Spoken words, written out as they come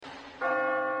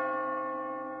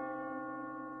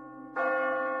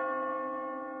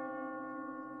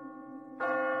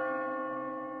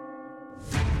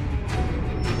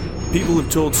People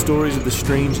have told stories of the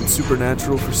strange and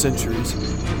supernatural for centuries.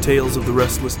 Tales of the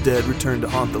restless dead return to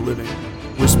haunt the living.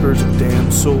 Whispers of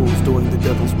damned souls doing the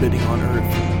devil's bidding on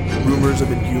earth. Rumors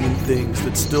of inhuman things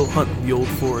that still hunt in the old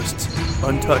forests,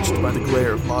 untouched by the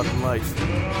glare of modern life.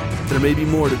 There may be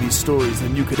more to these stories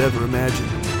than you could ever imagine.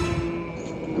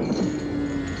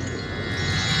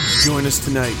 Join us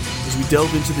tonight as we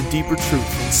delve into the deeper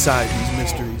truth inside these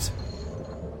mysteries.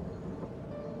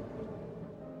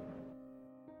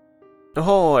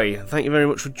 Ahoy! Thank you very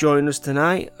much for joining us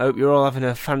tonight. I hope you're all having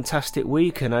a fantastic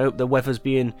week, and I hope the weather's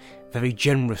being very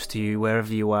generous to you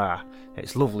wherever you are.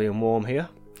 It's lovely and warm here.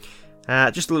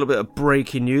 Just a little bit of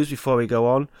breaking news before we go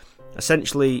on.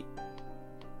 Essentially,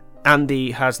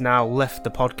 Andy has now left the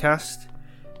podcast.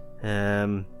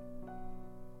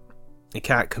 He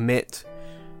can't commit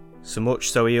so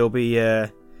much, so he'll be.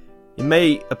 He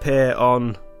may appear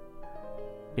on,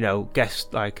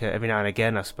 guest like every now and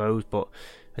again, I suppose, but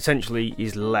essentially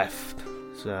he's left.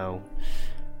 So,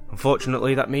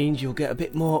 unfortunately, that means you'll get a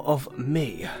bit more of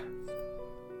me.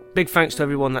 Big thanks to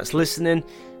everyone that's listening.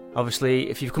 Obviously,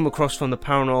 if you've come across from the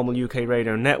Paranormal UK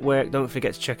Radio Network, don't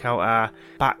forget to check out our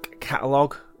back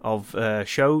catalogue of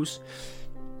shows.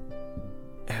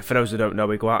 For those who don't know,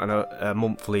 we go out on a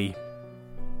monthly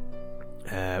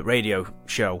radio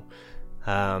show.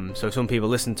 So some people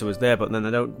listen to us there, but then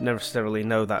they don't necessarily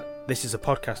know that this is a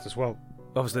podcast as well.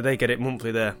 Obviously, they get it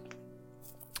monthly there.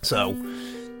 So,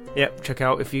 check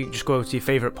out if you just go to your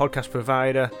favourite podcast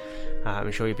provider.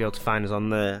 I'm sure you'll be able to find us on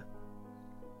there.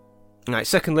 Right,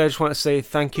 secondly, I just want to say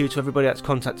thank you to everybody that's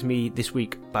contacted me this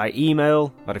week by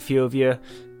email. I've had a few of you.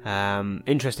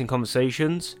 Interesting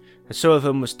conversations. And some of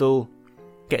them we're still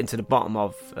getting to the bottom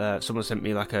of. Someone sent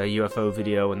me like a UFO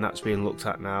video, and that's being looked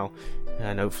at now.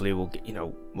 And hopefully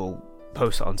we'll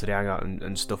post it onto the Hangout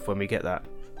and stuff when we get that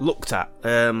looked at.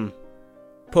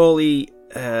 Paulie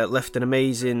left an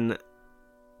amazing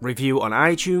review on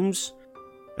iTunes,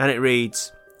 and it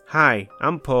reads, "Hi,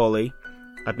 I'm Paulie.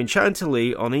 I've been chatting to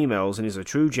Lee on emails and he's a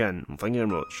true gen. Thank you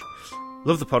very much.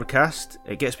 Love the podcast.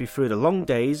 It gets me through the long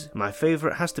days. My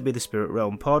favourite has to be the Spirit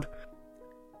Realm pod.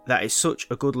 That is such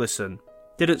a good listen.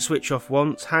 Didn't switch off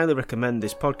once. Highly recommend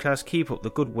this podcast. Keep up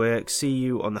the good work. See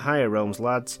you on the higher realms,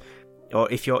 lads.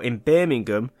 Or if you're in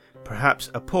Birmingham,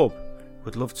 perhaps a pub.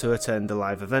 Would love to attend a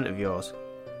live event of yours."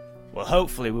 Well,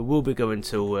 hopefully we will be going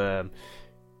to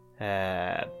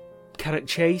Carrot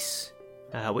Chase,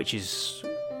 which is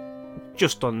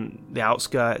just on the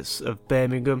outskirts of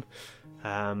Birmingham.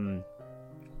 I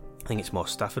think it's more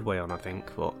Stafford way on, but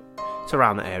it's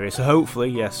around that area. So hopefully,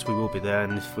 yes, we will be there.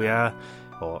 And if we are,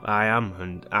 or I am,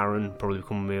 and Aaron probably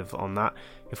come with on that.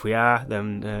 If we are,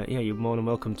 then you're more than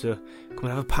welcome to come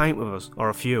and have a pint with us, or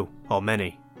a few, or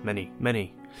many.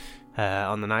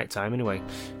 On the night time anyway,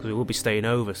 because we will be staying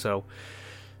over. So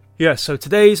so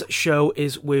today's show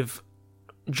is with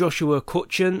Joshua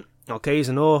Cutchin. Okay, he's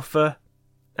an author,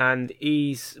 and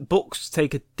his books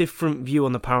take a different view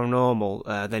on the paranormal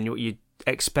than what you'd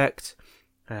expect.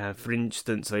 For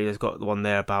instance, he's got the one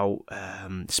there about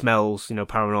smells,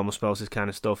 paranormal smells, this kind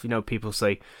of stuff. People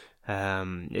say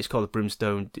it's called the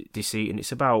brimstone deceit, and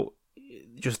it's about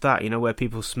just that, where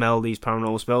people smell these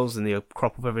paranormal smells and they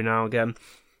crop up every now and again.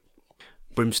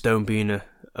 Brimstone being a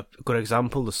good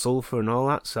example, the sulphur and all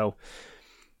that. So,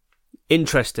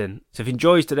 interesting. So if you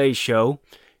enjoyed today's show,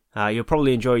 you'll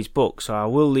probably enjoy his book. So I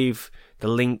will leave the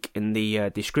link in the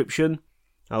description.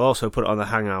 I'll also put it on the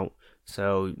Hangout.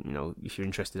 So, if you're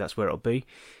interested, that's where it'll be.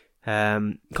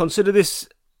 Consider this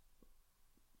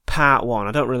part one.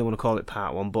 I don't really want to call it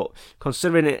part one, but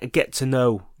considering it a get to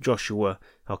know Joshua.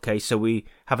 Okay, so we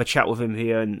have a chat with him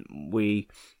here and we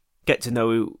get to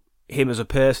know him as a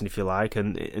person, if you like,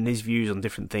 and his views on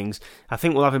different things. I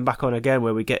think we'll have him back on again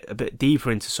where we get a bit deeper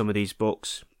into some of these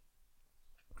books,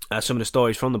 some of the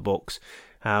stories from the books.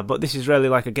 But this is really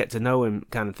like a get to know him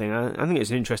kind of thing. I think it's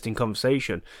an interesting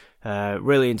conversation.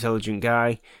 Really intelligent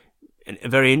guy, and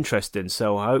very interesting.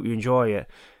 So I hope you enjoy it.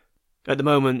 At the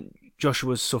moment,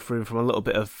 Joshua's suffering from a little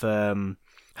bit of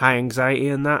high anxiety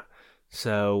and that.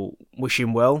 So wish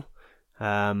him well.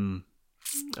 A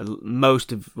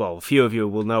few of you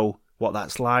will know what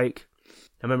that's like.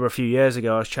 I remember a few years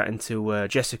ago I was chatting to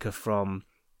Jessica from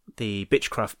the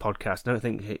Bitchcraft podcast. I don't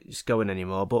think it's going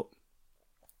anymore, but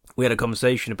we had a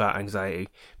conversation about anxiety.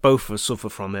 Both of us suffer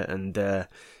from it, and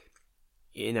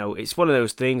it's one of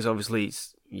those things. Obviously,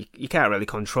 you can't really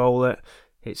control it.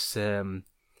 It's it's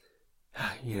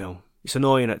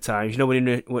annoying at times.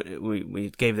 When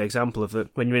we gave the example of it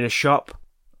when you're in a shop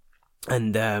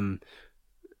and the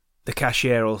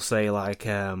cashier will say like,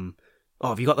 "Oh,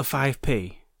 have you got the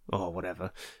 5p?" or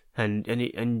whatever,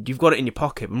 and you've got it in your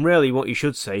pocket. And really, what you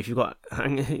should say, if you've got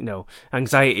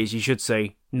anxieties, you should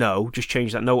say no. Just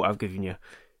change that note I've given you.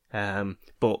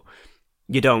 But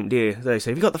you don't, do you? They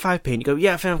say, have you got the 5p? And you go,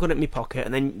 yeah, I think I've got it in my pocket.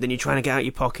 And then you're trying to get out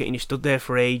your pocket, and you stood there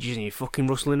for ages, and you're fucking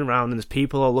rustling around, and there's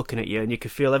people all looking at you, and you can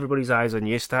feel everybody's eyes on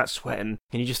you. You start sweating,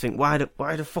 and you just think, why the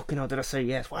fucking hell did I say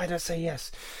yes? Why did I say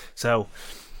yes? So,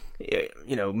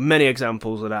 many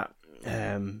examples of that.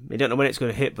 You don't know when it's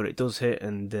going to hit, but it does hit,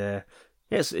 and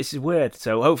yes, this is weird.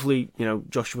 So hopefully,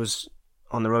 Joshua's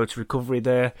on the road to recovery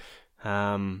there,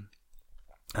 and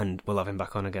we'll have him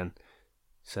back on again.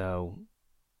 So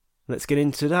let's get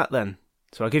into that then.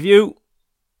 So I'll give you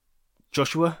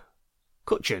Joshua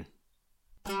Cutchin.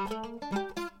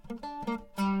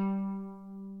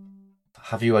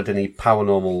 Have you had any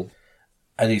paranormal,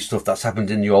 any stuff that's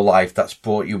happened in your life that's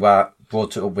brought it up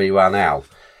where you are now?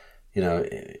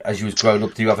 As you was growing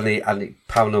up, do you have any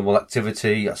paranormal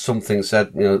activity? Something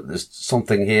said, there's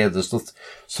something here, there's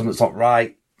something that's not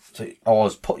right, or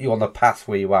has put you on the path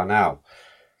where you are now?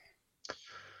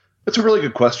 That's a really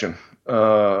good question.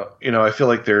 I feel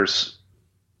like there's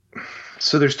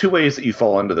two ways that you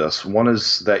fall into this. One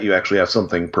is that you actually have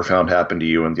something profound happen to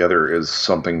you, and the other is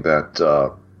something that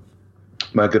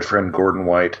my good friend Gordon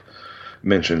White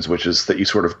mentions, which is that you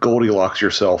sort of Goldilocks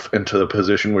yourself into the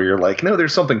position where you're like, no,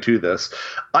 there's something to this.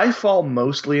 I fall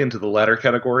mostly into the latter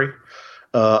category.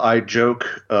 I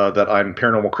joke that I'm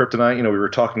paranormal kryptonite. We were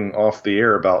talking off the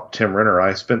air about Tim Renner.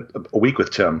 I spent a week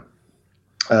with Tim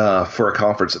for a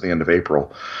conference at the end of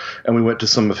April, and we went to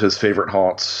some of his favorite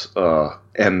haunts,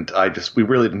 and we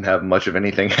really didn't have much of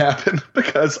anything happen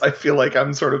because I feel like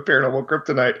I'm sort of paranormal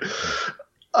kryptonite.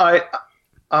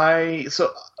 So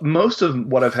most of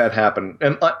what I've had happen,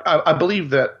 and I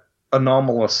believe that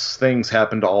anomalous things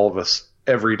happen to all of us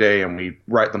every day, and we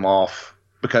write them off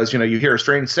because, you hear a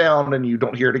strange sound and you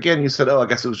don't hear it again. You said, oh, I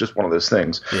guess it was just one of those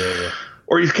things. Yeah.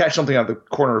 Or you catch something out of the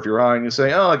corner of your eye and you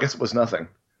say, oh, I guess it was nothing.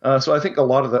 So I think a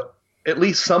lot of at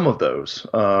least some of those,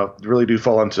 really do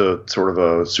fall into sort of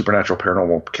a supernatural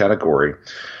paranormal category.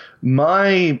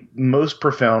 My most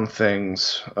profound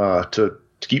things, to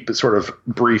keep it sort of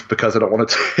brief because I don't want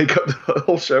to take up the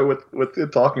whole show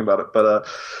with talking about it, but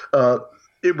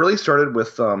it really started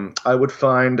with I would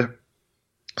find.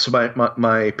 So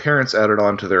my parents added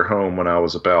on to their home when I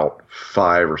was about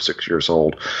 5 or 6 years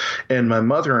old, and my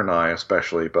mother and I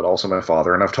especially, but also my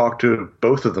father, and I've talked to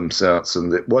both of them since,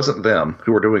 and it wasn't them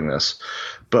who were doing this,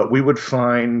 but we would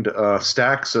find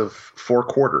stacks of 4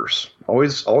 quarters,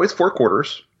 always 4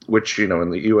 quarters, which in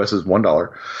the U.S. is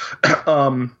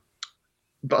 $1.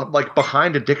 But like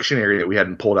behind a dictionary that we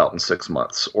hadn't pulled out in 6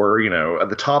 months, or at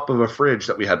the top of a fridge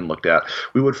that we hadn't looked at,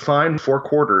 we would find 4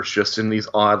 quarters just in these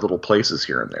odd little places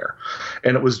here and there.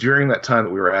 And it was during that time that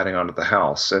we were adding onto the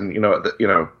house, and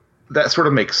that sort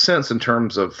of makes sense in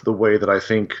terms of the way that I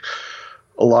think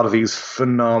a lot of these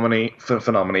phenomena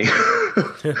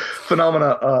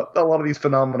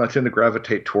tend to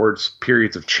gravitate towards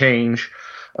periods of change.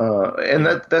 And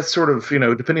that's sort of,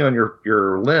 depending on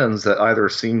your lens, that either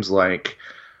seems like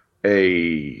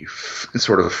a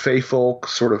sort of fey folk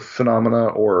sort of phenomena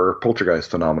or poltergeist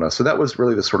phenomena. So that was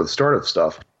really the sort of start of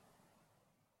stuff.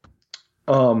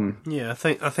 Yeah, I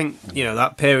think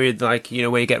that period, like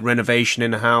where you get renovation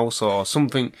in a house or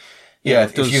something. Yeah,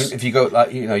 if you go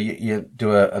like you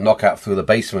do a knockout through the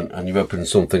basement and you open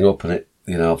something up and it.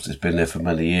 It's been there for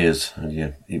many years, and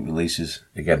it releases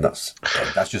again. That's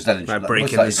just energy. Like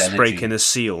breaking a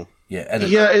seal. Yeah,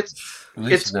 energy. Yeah.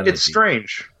 It's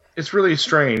strange. It's really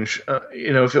strange.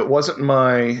 If it wasn't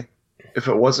my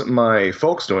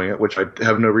folks doing it, which I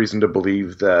have no reason to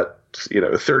believe that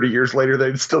 30 years later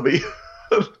they'd still be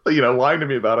lying to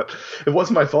me about it. If it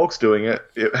wasn't my folks doing it,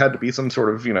 it had to be some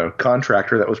sort of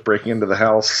contractor that was breaking into the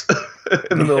house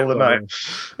in the middle of the night,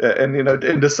 and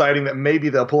and deciding that maybe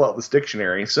they'll pull out this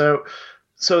dictionary. So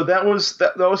that was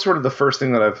sort of the first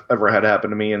thing that I've ever had happen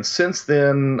to me. And since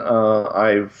then,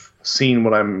 I've seen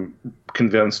what I'm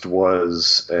convinced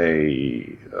was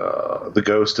the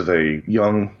ghost of a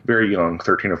very young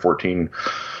 13 or 14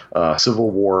 Civil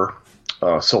War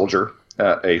soldier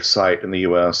at a site in the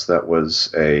U.S. that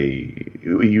was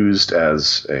used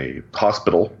as a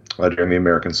hospital during the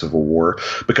American Civil War,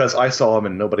 because I saw him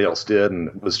and nobody else did, and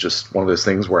it was just one of those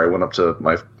things where I went up to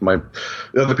the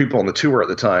other people on the tour at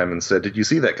the time and said, "Did you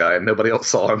see that guy?" And nobody else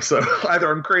saw him, so either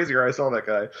I'm crazy or I saw that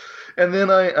guy. And then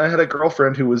I had a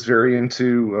girlfriend who was very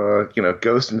into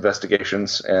ghost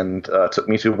investigations, and took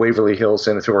me to Waverly Hills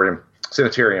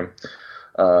Sanitarium,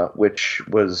 which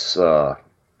was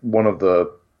one of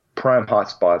the prime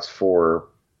hotspots for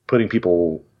putting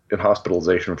people in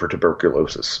hospitalization for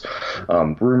tuberculosis.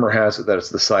 Rumor has it that it's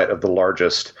the site of the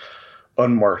largest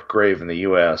unmarked grave in the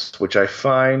U.S., which I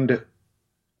find,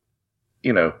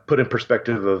 put in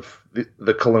perspective of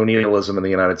the colonialism in the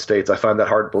United States, I find that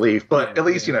hard to believe. But at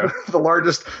least,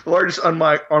 the largest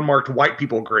unmarked white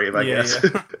people grave, I guess,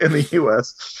 in the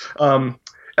U.S. And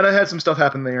I had some stuff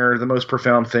happen there. The most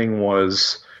profound thing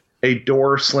was a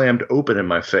door slammed open in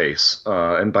my face.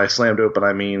 And by slammed open,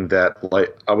 I mean that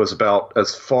I was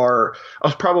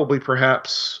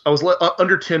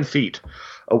under 10 feet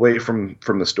away from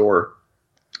this door.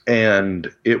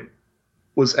 And it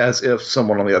was as if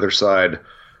someone on the other side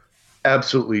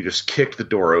absolutely just kicked the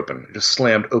door open, just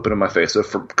slammed open in my face. So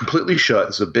from completely shut,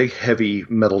 it's a big, heavy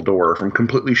metal door, from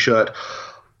completely shut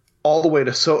all the way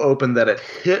to so open that it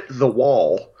hit the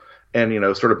wall and,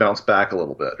 sort of bounced back a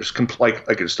little bit. Just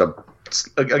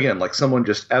like someone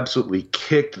just absolutely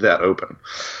kicked that open.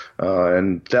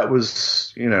 And that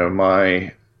was,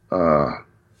 my,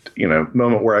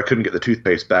 moment where I couldn't get the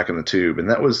toothpaste back in the tube. And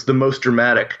that was the most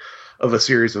dramatic of a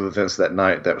series of events that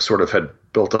night that sort of had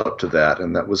built up to that.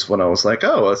 And that was when I was like,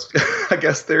 oh, I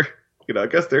guess there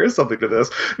is something to this.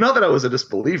 Not that I was a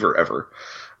disbeliever ever.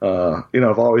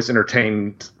 I've always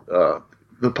entertained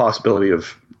the possibility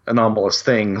of anomalous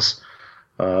things.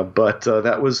 But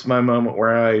that was my moment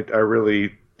where I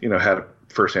really, had a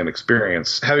firsthand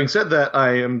experience. Having said that,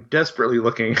 I am desperately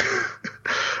looking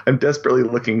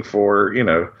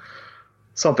for,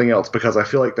 something else, because I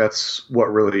feel like that's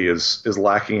what really is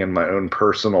lacking in my own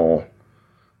personal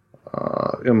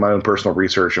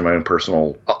research and my own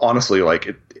personal, honestly,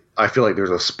 I feel like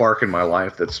there's a spark in my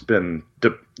life that's been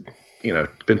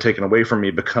taken away from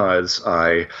me because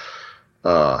I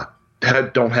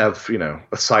don't have,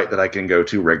 a site that I can go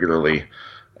to regularly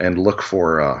and look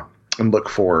for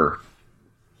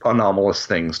anomalous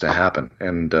things to happen.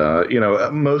 And,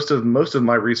 most of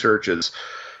my research is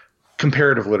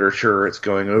comparative literature. It's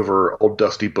going over old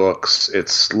dusty books.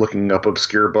 It's looking up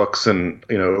obscure books and,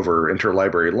 over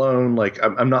interlibrary loan.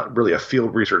 I'm not really a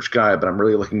field research guy, but I'm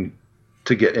really looking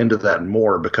to get into that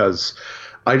more because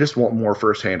I just want more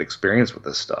firsthand experience with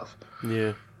this stuff.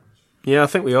 Yeah. Yeah, I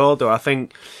think we all do. I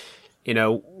think,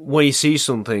 when you see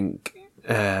something,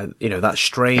 that's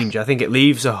strange, I think it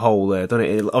leaves a hole there, doesn't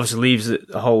it? It obviously leaves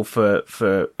a hole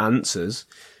for answers.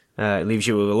 It leaves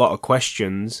you with a lot of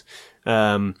questions.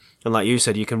 And like you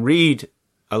said, you can read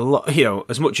a lot,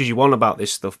 as much as you want about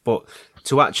this stuff, but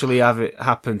to actually have it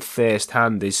happen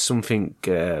firsthand is something,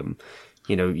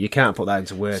 you can't put that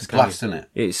into words. It's a blast, isn't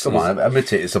it? Come on,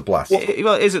 admit it, it's a blast.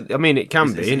 Well, is it? I mean, it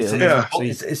can be, isn't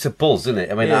it? It's a buzz, isn't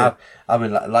it? I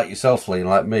mean, like yourself, Lee, and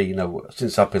like me,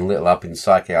 since I've been little, I've been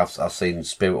psychic, I've seen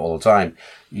spirit all the time.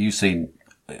 You've seen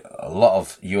a lot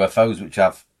of UFOs, which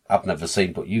I've never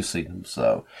seen, but you've seen them.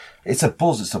 So it's a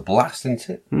buzz, it's a blast, isn't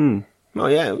it? Mm. Oh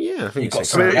yeah, I think you've got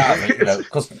something out of it,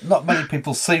 because not many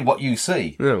people see what you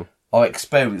see, or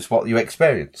experience what you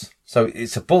experience. So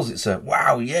it's a buzz. It's a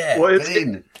wow, yeah. Well, get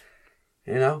in,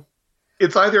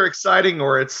 It's either exciting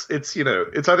or it's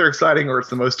either exciting or it's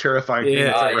the most terrifying thing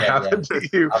that's ever happened to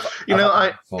you.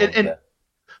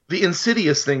 The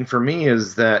insidious thing for me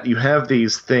is that you have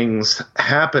these things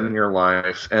happen in your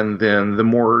life, and then the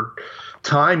more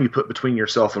time you put between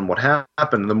yourself and what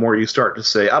happened, the more you start to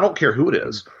say, I don't care who it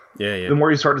is. Yeah. The more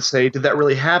you start to say, did that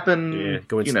really happen? Yeah.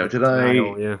 Did I?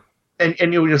 Yeah.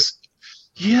 And you'll just,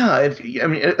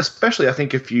 especially I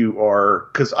think if you are,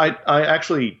 because I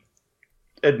actually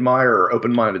admire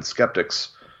open-minded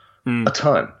skeptics a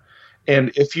ton.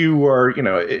 And if you are,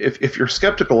 if you're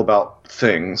skeptical about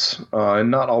things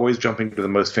and not always jumping to the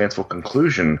most fanciful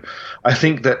conclusion, I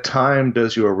think that time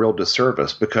does you a real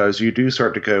disservice, because you do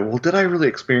start to go, well, did I really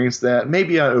experience that?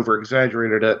 Maybe I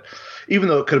over-exaggerated it, even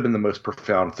though it could have been the most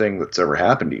profound thing that's ever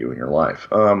happened to you in your life.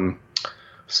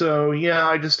 So yeah,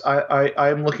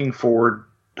 I'm looking for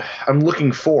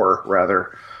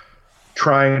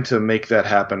trying to make that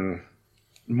happen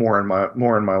more in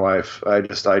my life. I'm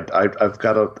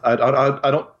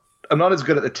not as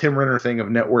good at the Tim Renner thing of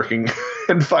networking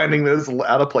and finding those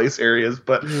out of place areas,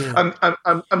 but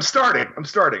I'm starting. I'm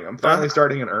finally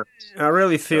starting in earnest. I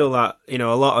really feel that, a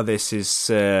lot of this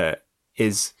is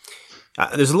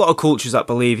there's a lot of cultures that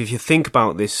believe if you think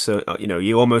about this,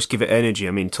 you almost give it energy.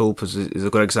 I mean, Tulpas is a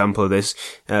good example of this.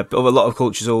 But a lot of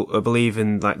cultures believe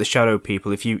in like the shadow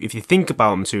people. If you think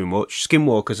about them too much,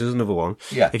 Skinwalkers is another one.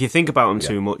 Yeah. If you think about them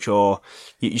too much, or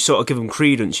you sort of give them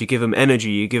credence, you give them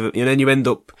energy, and then you end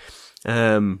up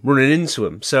running into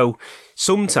them. So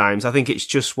sometimes I think it's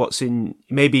just what's in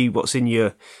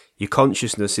your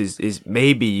consciousness is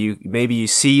maybe you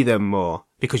see them more.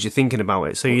 because you're thinking about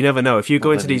it. So you never know. If you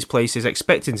go into these places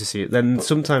expecting to see it, then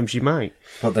sometimes you might.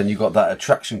 But then you got that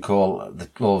attraction call, the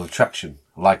law of attraction.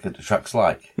 Like it attracts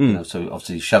like. You know, so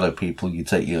obviously shadow people, you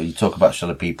talk about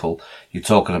shadow people, you're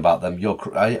talking about them.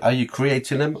 Are you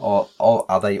creating them, or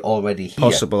are they already here?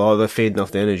 Possible, or they're feeding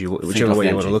off the energy, whichever way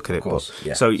you want to look at it. Course,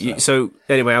 yeah. So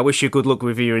anyway, I wish you good luck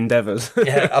with your endeavours.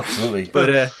 Yeah, absolutely. But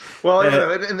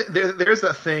there's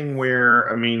that thing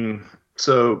where, I mean,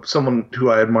 so someone who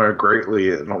I admire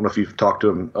greatly, I don't know if you've talked to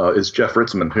him, is Jeff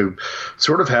Ritzmann, who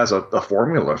sort of has a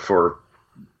formula for,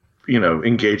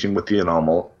 engaging with the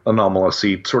anomalous.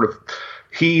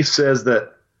 He says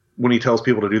that when he tells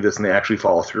people to do this and they actually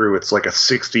follow through, it's like a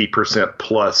 60%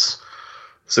 plus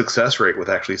success rate with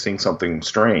actually seeing something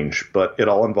strange. But it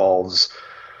all involves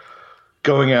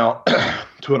going out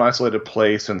to an isolated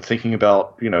place and thinking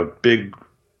about, big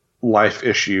life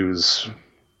issues,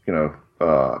 in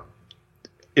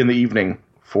the evening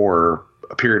for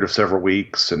a period of several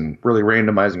weeks, and really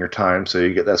randomizing your time so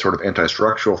you get that sort of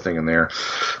anti-structural thing in there.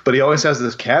 But he always has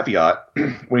this caveat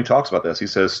when he talks about this. He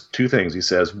says two things. He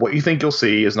says, what you think you'll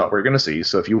see is not what you're going to see.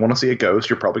 So if you want to see a ghost,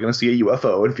 you're probably going to see a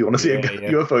UFO. And if you want to see a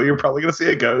UFO, you're probably going to see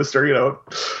a ghost or,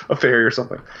 a fairy or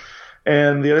something.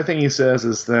 And the other thing he says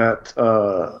is that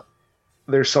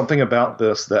there's something about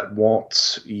this that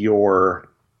wants the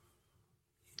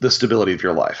stability of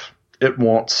your life. It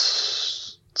wants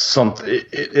something.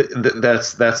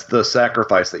 That's the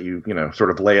sacrifice that you sort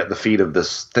of lay at the feet of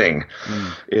this thing.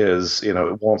 Is it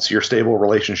wants your stable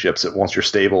relationships, it wants your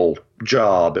stable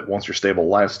job, it wants your stable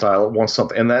lifestyle, it wants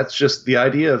something. And that's just the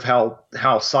idea of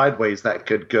how sideways that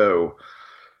could go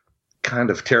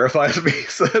kind of terrifies me.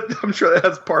 So I'm sure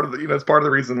that's part of it's part of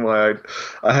the reason why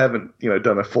I haven't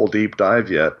done a full deep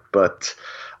dive yet. But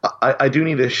I do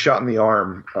need a shot in the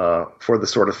arm for the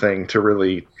sort of thing to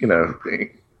really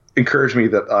encourage me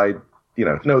that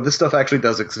no, this stuff actually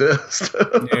does exist.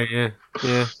 yeah.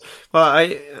 Well,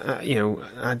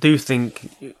 I do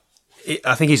think,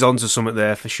 I think he's onto something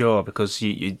there for sure, because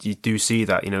you do see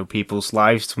that people's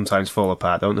lives sometimes fall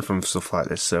apart, don't they, from stuff like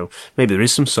this. So maybe there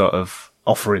is some sort of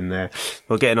offering there.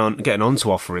 Well, getting on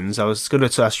to offerings, I was going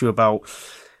to ask you about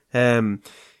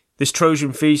this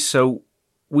Trojan feast. So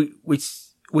we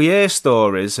hear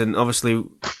stories, and obviously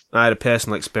I had a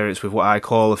personal experience with what I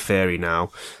call a fairy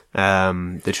now.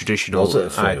 The traditional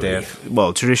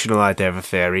idea of a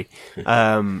fairy.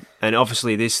 And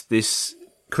obviously this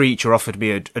creature offered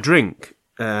me a drink,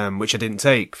 which I didn't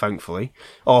take, thankfully.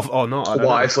 Or not.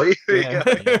 Wisely.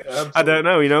 I don't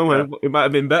know, it might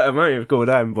have been better, might have go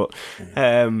down, but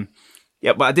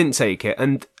but I didn't take it.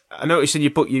 And I noticed in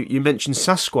your book you mentioned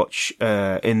Sasquatch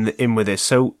in with this.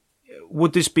 So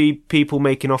would this be people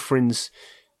making offerings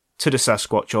to the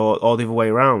Sasquatch, or the other way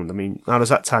around? I mean, how does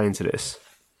that tie into this?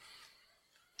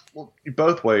 Well,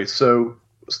 both ways. So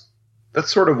that's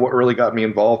sort of what really got me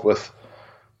involved with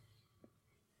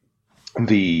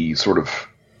the sort of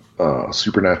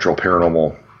supernatural,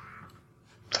 paranormal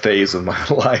phase of my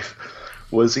life.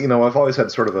 Was, I've always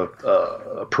had sort of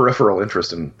a peripheral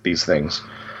interest in these things.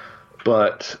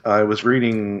 But I was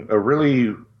reading a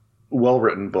really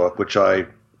well-written book, which I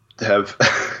have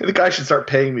the guy should start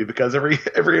paying me, because every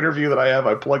interview that I have,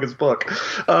 I plug his book.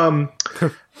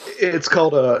 It's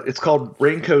called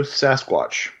Raincoat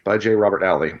Sasquatch by J. Robert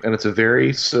Alley, and it's a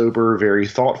very sober, very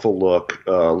thoughtful look,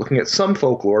 looking at some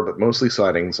folklore, but mostly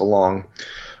sightings along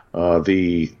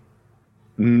the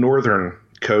northern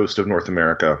coast of North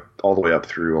America, all the way up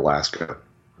through Alaska,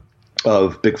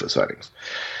 of Bigfoot sightings.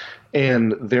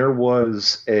 And there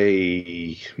was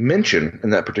a mention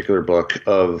in that particular book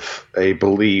of a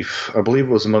belief, I believe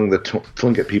it was among the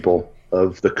Tlingit people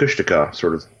of the Kushtaka, it's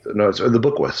the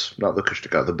Bookwis, not the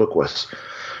Kushtaka, the Bookwis,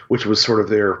 which was sort of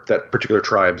that particular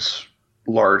tribe's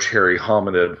large, hairy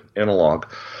hominid analog,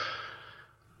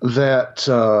 that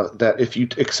if you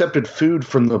accepted food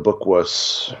from the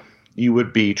Bookwis, you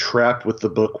would be trapped with the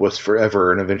Bookwis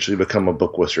forever and eventually become a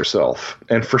Bookwis yourself.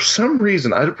 And for some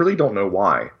reason, I really don't know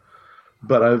why,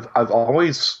 but I've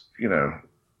always,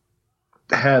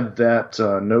 had that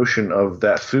notion of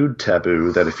that food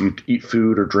taboo, that if you eat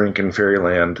food or drink in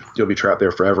fairyland, you'll be trapped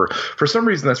there forever. For some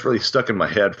reason, that's really stuck in my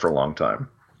head for a long time.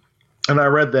 And I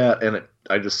read that, and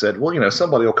I just said, well,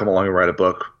 somebody will come along and write a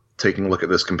book taking a look at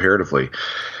this comparatively.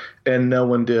 And no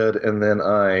one did. And then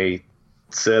I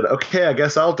said, okay, I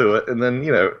guess I'll do it. And then,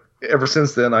 ever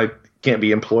since then, I can't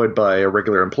be employed by a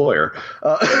regular employer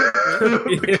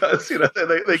because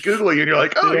they Google you and you're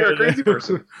like, oh, you're a crazy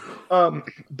person.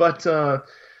 But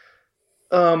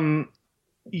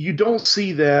you don't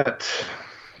see that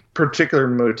particular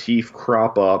motif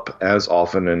crop up as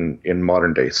often in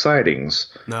modern day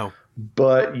sightings. No,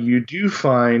 but you do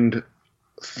find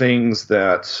things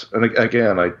that, and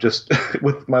again, I just,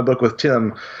 with my book with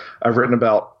Tim, I've written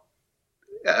about,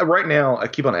 right now, I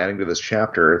keep on adding to this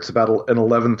chapter. It's about an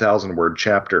 11,000 word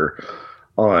chapter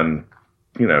on,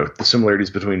 the similarities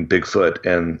between Bigfoot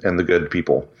and the good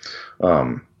people.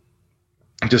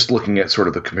 Just looking at sort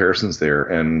of the comparisons there.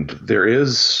 And there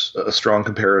is a strong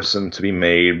comparison to be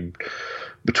made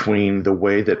between the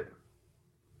way that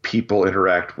people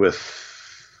interact with,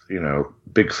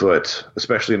 Bigfoot,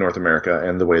 especially in North America,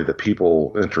 and the way that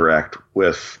people interact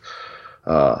with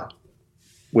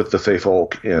the Fey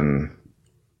folk in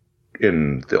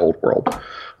the old world.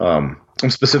 I'm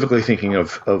specifically thinking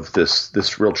of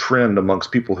this real trend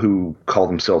amongst people who call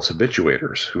themselves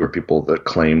habituators, who are people that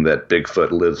claim that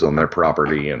Bigfoot lives on their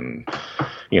property, and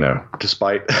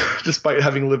despite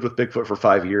having lived with Bigfoot for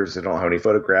 5 years, they don't have any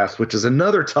photographs, which is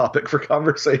another topic for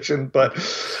conversation. But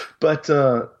they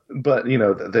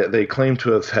claim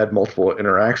to have had multiple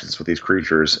interactions with these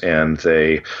creatures, and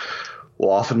they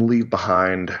will often leave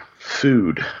behind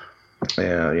food,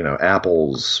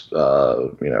 apples,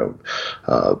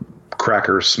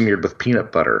 crackers smeared with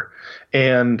peanut butter,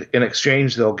 and in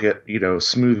exchange they'll get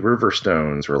smooth river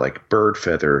stones or like bird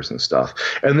feathers and stuff.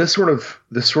 And this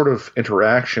sort of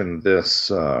interaction,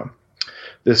 this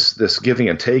giving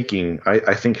and taking,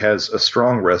 I think has a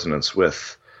strong resonance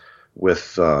with the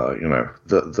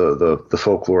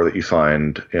folklore that you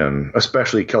find in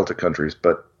especially Celtic countries,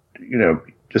 but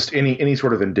just any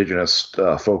sort of indigenous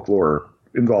folklore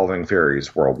involving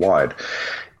fairies worldwide.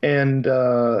 And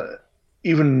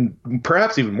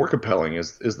perhaps even more compelling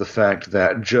is the fact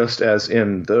that, just as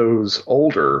in those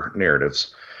older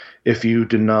narratives, if you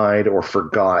denied or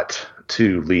forgot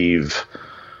to leave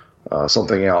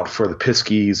something out for the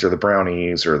piskies or the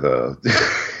brownies or the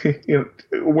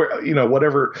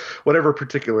whatever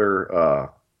particular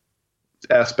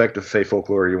aspect of Fey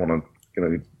folklore you want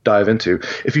to dive into,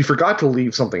 if you forgot to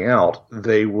leave something out,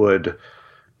 they would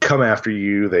come after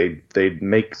you. They'd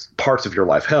make parts of your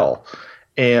life hell.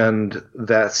 And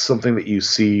that's something that you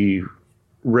see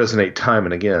resonate time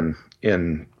and again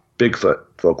in Bigfoot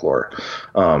folklore.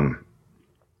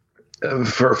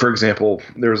 For example,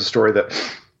 there was a story that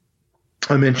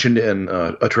I mentioned in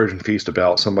a Trojan Feast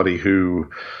about somebody who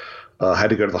had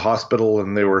to go to the hospital,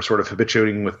 and they were sort of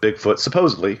habituating with Bigfoot.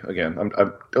 Supposedly, again,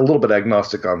 I'm a little bit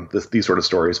agnostic on these sort of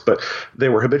stories, but they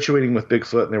were habituating with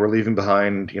Bigfoot, and they were leaving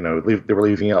behind, they were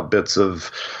leaving out bits of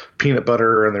peanut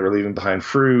butter, and they were leaving behind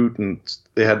fruit, and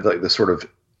they had like this sort of,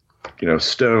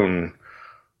 stone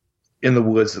in the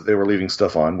woods that they were leaving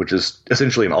stuff on, which is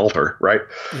essentially an altar, right?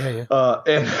 Yeah.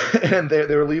 And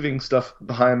they were leaving stuff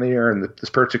behind there, and this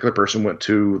particular person went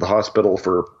to the hospital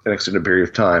for an extended period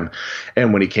of time.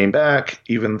 And when he came back,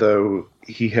 even though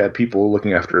he had people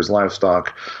looking after his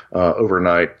livestock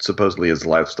overnight, supposedly his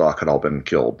livestock had all been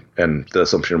killed. And the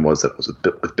assumption was that it was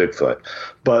with Bigfoot.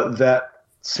 But that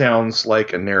sounds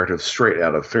like a narrative straight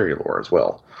out of fairy lore as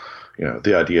well.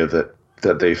 The idea that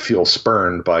they feel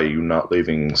spurned by you not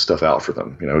leaving stuff out for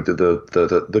them.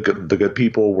 The good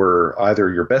people were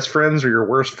either your best friends or your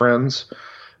worst friends,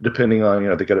 depending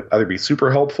on, they could either be super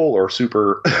helpful or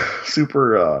super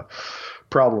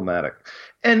problematic.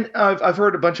 And I've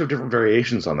heard a bunch of different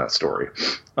variations on that story.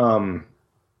 And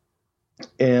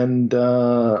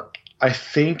I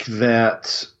think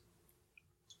that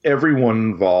everyone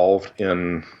involved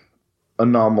in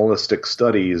anomalistic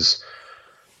studies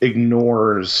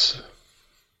ignores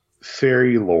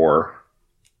fairy lore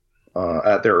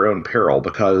at their own peril,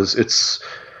 because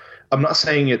I'm not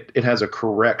saying it has a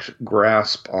correct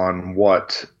grasp on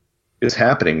what is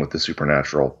happening with the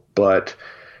supernatural, but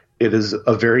it is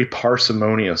a very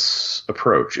parsimonious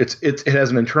approach. It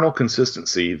has an internal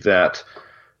consistency that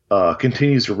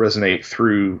continues to resonate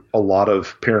through a lot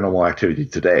of paranormal activity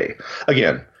today.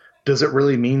 Again, does it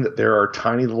really mean that there are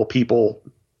tiny little people,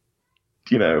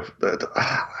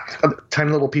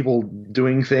 tiny little people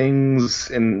doing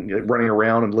things and running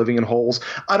around and living in holes?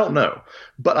 I don't know.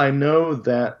 But I know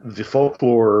that the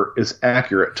folklore is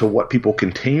accurate to what people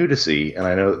continue to see. And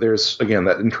I know that there's, again,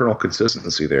 that internal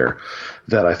consistency there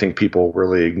that I think people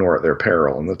really ignore at their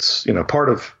peril. And that's, part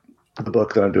of the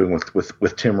book that I'm doing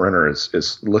with Tim Renner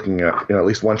is looking at, at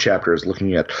least one chapter is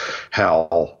looking at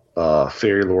how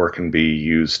fairy lore can be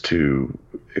used to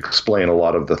explain a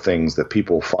lot of the things that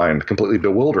people find completely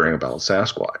bewildering about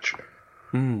Sasquatch.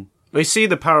 We see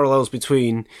the parallels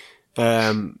between,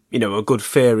 a good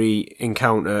fairy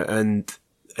encounter and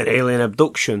an alien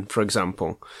abduction, for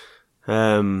example.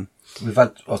 We've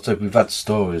had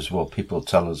stories, people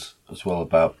tell us as well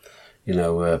about,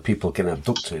 people getting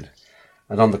abducted,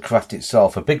 and on the craft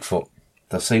itself, a Bigfoot.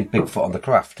 They've seen Bigfoot on the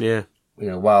craft. Yeah.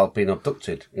 while being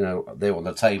abducted. They were on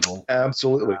the table.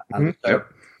 Absolutely.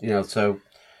 And so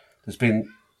there's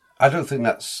been. I don't think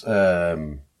that's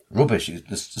rubbish.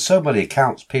 There's so many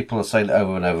accounts. People are saying it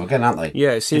over and over again, aren't they?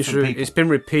 Yeah, it seems it's been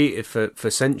repeated for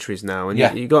centuries now, and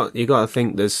you got to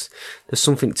think there's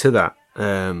something to that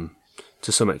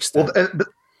to some extent. Well, but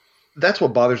that's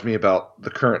what bothers me about the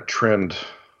current trend.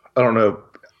 I don't know.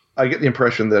 I get the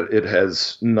impression that it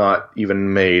has not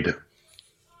even made,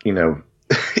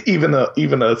 even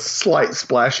a slight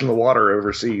splash in the water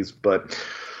overseas, but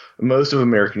most of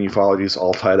American ufology is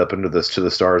all tied up into this To the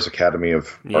Stars Academy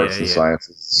of Arts and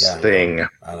Sciences thing.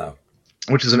 I know.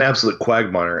 Which is an absolute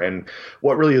quagmire. And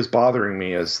what really is bothering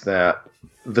me is that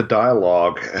the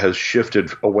dialogue has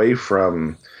shifted away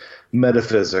from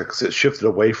metaphysics. It's shifted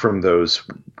away from those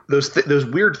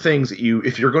weird things that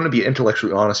if you're going to be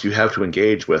intellectually honest, you have to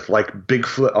engage with, like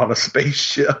Bigfoot on a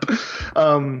spaceship.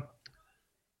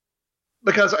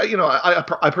 Because,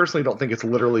 I personally don't think it's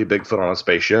literally Bigfoot on a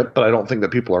spaceship, but I don't think that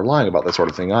people are lying about that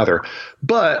sort of thing either.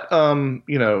 But,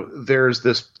 there's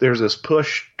this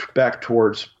push back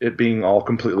towards it being all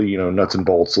completely, nuts and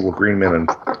bolts, little green men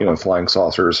and, flying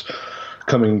saucers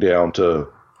coming down to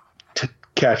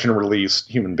catch and release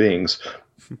human beings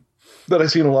that I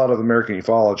see in a lot of American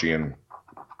ufology. And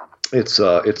it's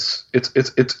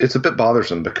a bit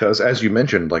bothersome because, as you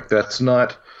mentioned, like, that's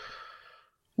not.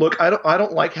 Look, I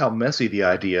don't like how messy the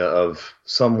idea of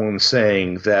someone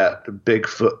saying that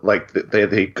Bigfoot, like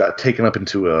they got taken up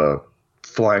into a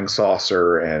flying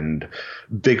saucer and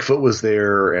Bigfoot was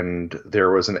there and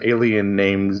there was an alien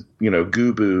named,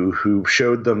 Gubu who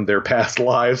showed them their past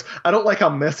lives. I don't like how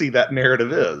messy that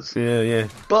narrative is. Yeah.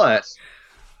 But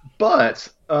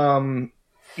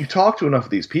you talk to enough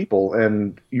of these people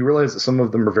and you realize that some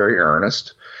of them are very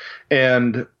earnest,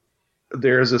 and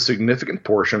there's a significant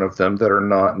portion of them that are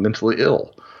not mentally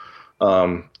ill.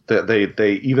 That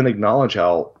they even acknowledge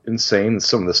how insane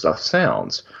some of this stuff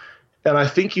sounds. And I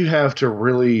think you have to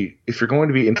really, if you're going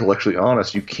to be intellectually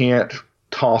honest, you can't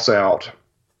toss out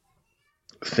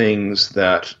things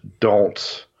that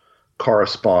don't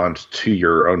correspond to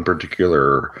your own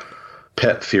particular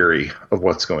pet theory of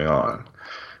what's going on.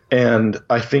 And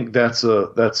I think that's where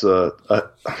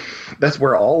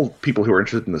all people who are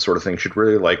interested in this sort of thing should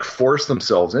really like force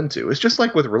themselves into. It's just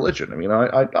like with religion. I mean,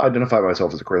 I identify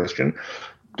myself as a Christian.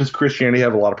 Does Christianity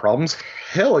have a lot of problems?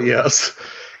 Hell yes.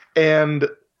 And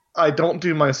I don't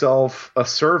do myself a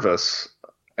service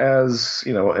as,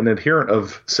 an adherent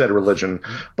of said religion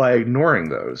by ignoring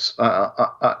those.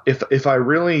 If I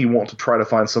really want to try to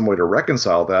find some way to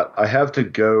reconcile that, I have to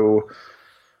go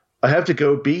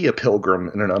be a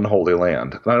pilgrim in an unholy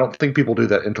land. And I don't think people do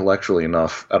that intellectually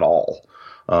enough at all.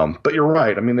 But you're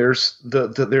right. I mean, there's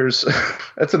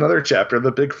that's another chapter.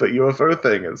 The Bigfoot UFO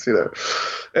thing is,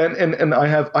 and I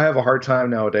have a hard time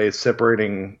nowadays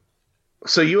separating.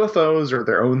 So UFOs are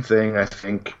their own thing, I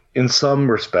think, in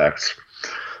some respects.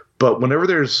 But whenever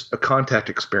there's a contact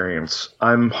experience,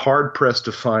 I'm hard pressed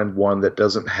to find one that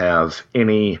doesn't have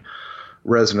any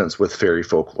resonance with fairy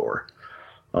folklore.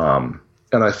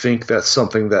 And I think that's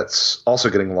something that's also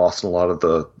getting lost in a lot of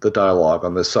the dialogue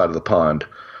on this side of the pond,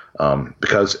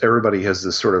 because everybody has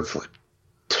this sort of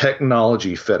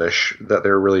technology fetish that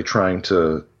they're really trying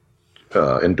to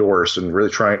endorse and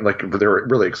really they're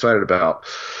really excited about.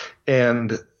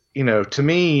 And, to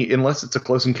me, unless it's a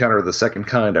close encounter of the second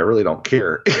kind, I really don't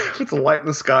care if it's a light in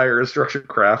the sky or a structured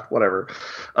craft, whatever.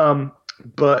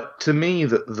 But to me,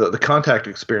 the contact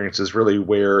experience is really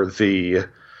where the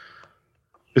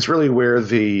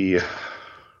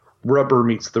rubber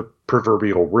meets the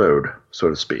proverbial road, so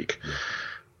to speak.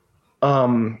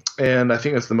 And I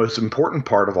think that's the most important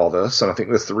part of all this. And I think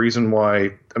that's the reason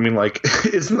why,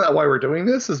 isn't that why we're doing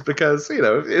this? Is because,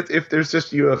 if there's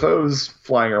just UFOs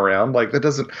flying around, that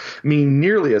doesn't mean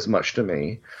nearly as much to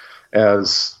me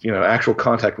as, actual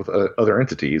contact with other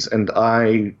entities. And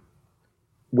I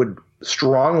would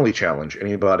strongly challenge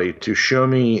anybody to show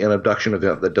me an abduction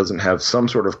event that doesn't have some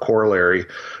sort of corollary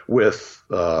with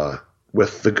the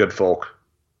good folk,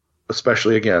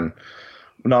 especially, again,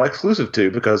 not exclusive to,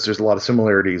 because there's a lot of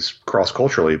similarities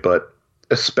cross-culturally, but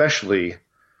especially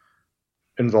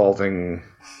involving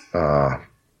the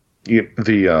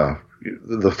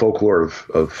folklore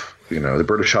of the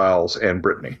British Isles and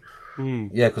Brittany.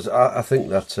 Yeah, because I think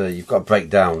that you've got to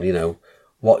break down,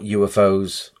 what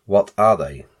UFOs, what are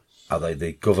they? Are they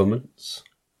the governments?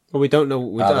 Well, we don't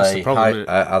know. That's the problem.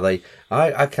 Are they?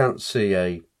 I can't see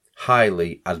a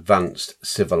highly advanced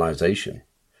civilization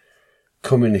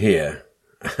coming here.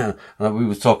 We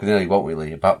were talking earlier, weren't we,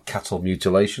 Lee, about cattle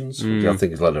mutilations, which I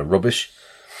think is a lot of rubbish.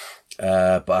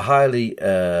 But a highly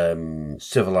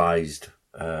civilized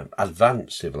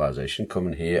advanced civilization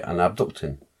coming here and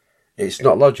abducting. It's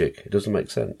not logic. It doesn't make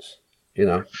sense.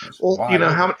 Well,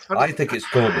 I think it's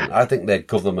government. I think they're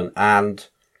government and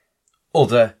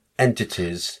other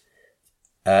entities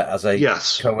as a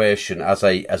coercion, as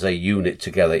a unit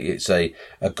together. It's a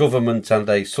government and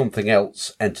a something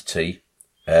else entity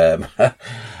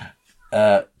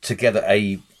together.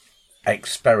 A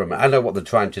experiment. I know what they're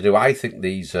trying to do. I think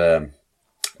these.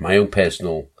 My own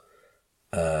personal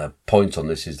point on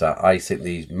this is that I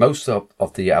think most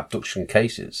of the abduction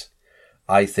cases,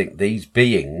 I think these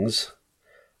beings,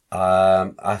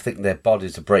 I think their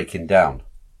bodies are breaking down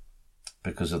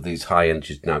because of these high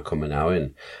energies now coming out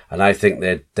in, and I think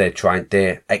they're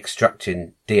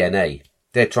extracting DNA.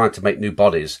 They're trying to make new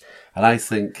bodies, and I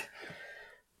think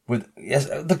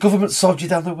the government sold you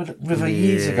down the river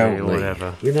years ago. Or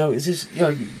whatever. Is this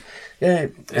Yeah,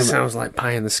 it sounds like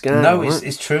pie in the sky. No,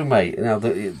 it's true, mate.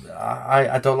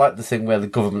 I don't like the thing where the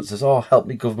government says, "Oh, help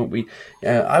me, government."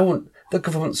 The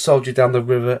government sold you down the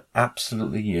river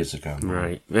absolutely years ago.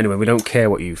 Right. Anyway, we don't care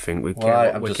what you think. We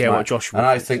care what Joshua. And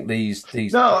I think these.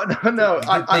 No.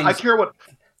 I care what.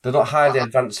 They're not highly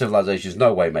advanced civilizations.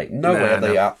 No way, mate. No way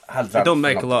they are advanced. It don't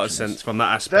make a lot of sense from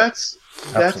that aspect.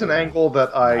 That's an angle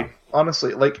that I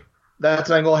honestly like.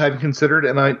 That's an angle I haven't considered,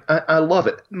 and I love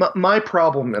it. My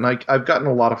problem, and I've gotten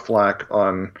a lot of flack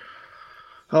on,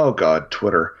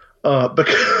 Twitter,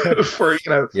 because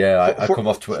I come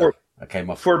off Twitter. I came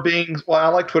off for being. Well, I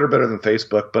like Twitter better than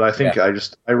Facebook, but I think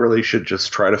I really should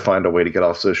just try to find a way to get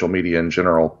off social media in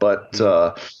general. But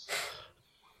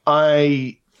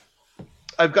I've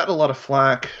gotten a lot of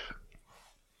flack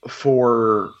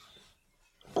for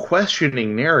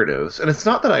questioning narratives, and it's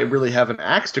not that I really have an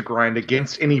axe to grind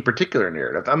against any particular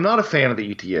narrative. I'm not a fan of the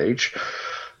ETH,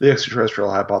 the extraterrestrial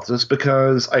hypothesis,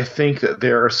 because I think that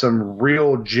there are some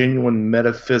real, genuine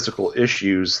metaphysical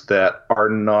issues that are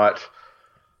not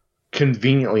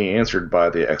conveniently answered by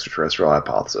the extraterrestrial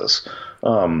hypothesis.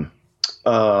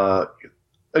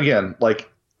 Again, like,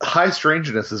 high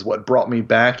strangeness is what brought me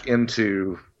back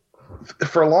into.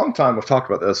 For a long time, I've talked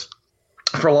about this.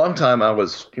 For a long time, I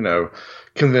was,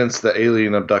 convinced that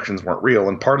alien abductions weren't real,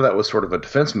 and part of that was sort of a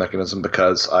defense mechanism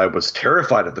because I was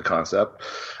terrified of the concept.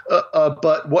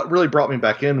 But what really brought me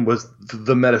back in was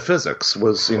the metaphysics,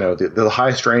 was the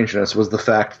high strangeness, was the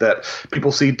fact that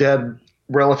people see dead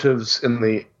relatives in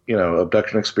the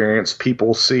abduction experience.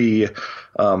 People see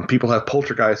people have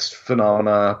poltergeist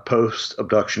phenomena post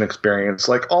abduction experience.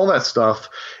 Like, all that stuff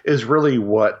is really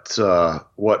what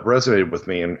resonated with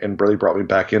me and really brought me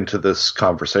back into this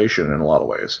conversation in a lot of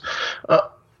ways.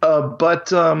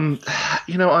 But I'm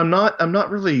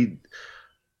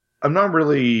not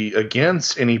really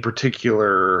against any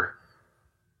particular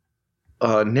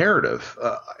narrative.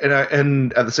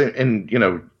 And at the same, and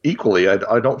equally,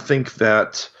 I don't think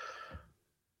that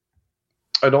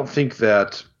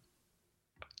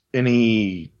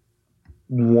any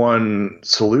one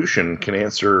solution can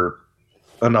answer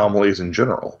anomalies in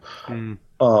general. I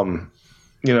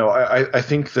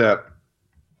think that,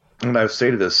 and I've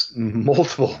stated this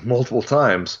multiple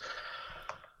times,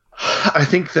 I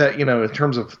think that, in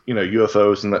terms of,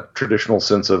 UFOs in that traditional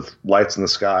sense of lights in the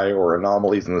sky or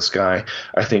anomalies in the sky,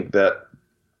 I think that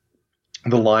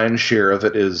the lion's share of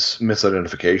it is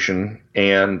misidentification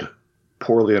and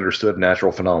poorly understood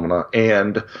natural phenomena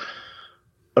and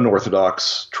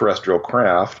unorthodox terrestrial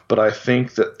craft. But I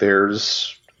think that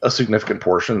there's a significant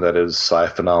portion that is psi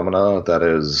phenomena, that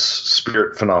is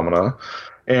spirit phenomena,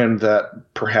 and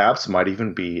that perhaps might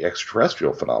even be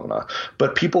extraterrestrial phenomena.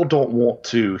 But people don't want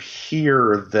to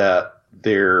hear that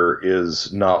there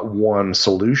is not one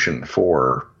solution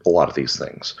for a lot of these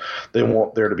things. They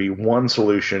want there to be one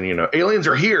solution, aliens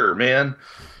are here, man.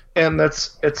 And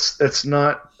it's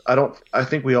not. I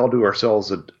think we all do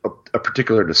ourselves a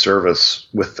particular disservice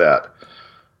with that.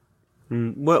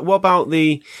 What about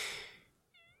the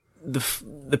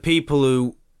people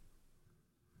who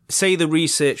say they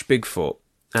research Bigfoot?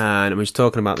 And I was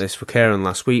talking about this with Karen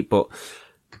last week, but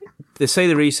they say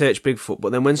they research Bigfoot,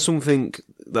 but then when something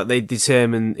that they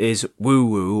determine is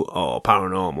woo-woo or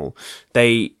paranormal,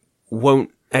 they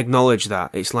won't acknowledge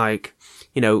that. It's like,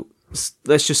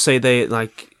 let's just say they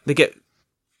get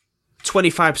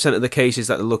 25% of the cases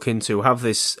that they look into have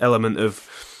this element of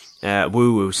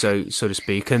woo-woo, so to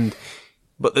speak,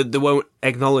 but they won't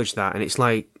acknowledge that, and it's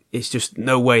like, it's just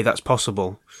no way that's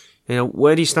possible.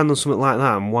 Where do you stand on something like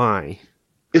that, and why?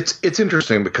 It's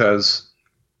interesting because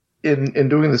in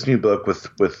doing this new book with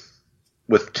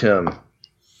Tim,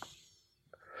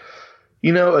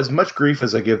 as much grief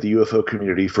as I give the UFO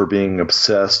community for being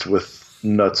obsessed with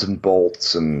nuts and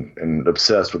bolts and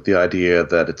obsessed with the idea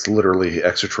that it's literally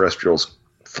extraterrestrials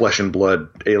flesh and blood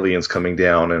aliens coming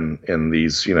down and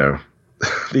these,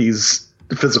 these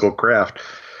physical craft.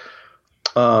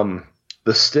 The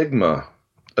stigma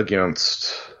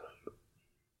against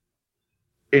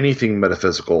anything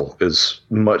metaphysical is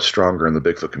much stronger in the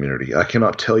Bigfoot community. I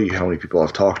cannot tell you how many people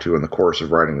I've talked to in the course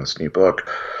of writing this new book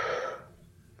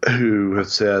who have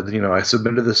said, I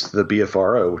submitted this to the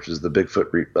BFRO, which is the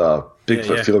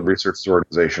Bigfoot Field Research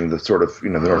Organization, the sort of, the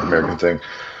North American thing.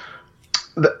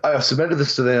 I submitted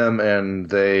this to them, and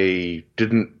they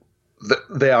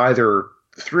either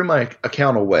threw my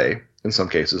account away in some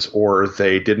cases, or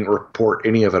they didn't report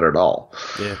any of it at all.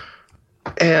 Yeah.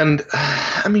 And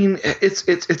I mean,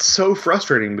 it's so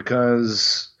frustrating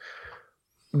because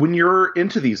when you're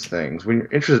into these things, when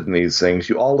you're interested in these things,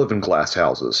 you all live in glass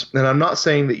houses. And I'm not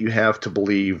saying that you have to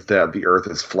believe that the earth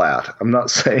is flat. I'm not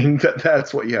saying that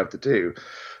that's what you have to do.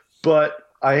 But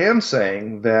I am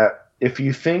saying that if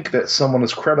you think that someone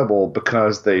is credible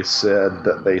because they said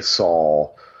that they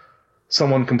saw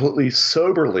someone completely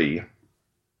soberly,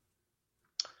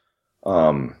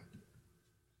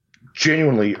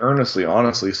 genuinely, earnestly,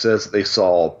 honestly says that they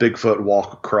saw Bigfoot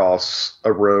walk across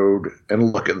a road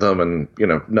and look at them and,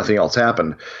 nothing else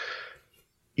happened.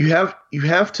 You have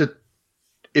to,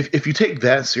 if you take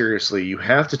that seriously, you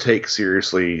have to take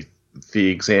seriously the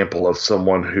example of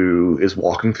someone who is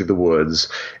walking through the woods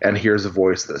and hears a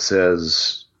voice that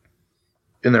says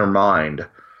in their mind,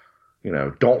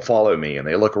 don't follow me. And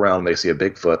they look around and they see a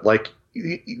Bigfoot. Like,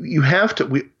 you have to,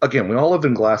 we all live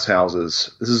in glass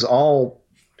houses. This is all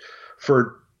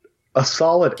for a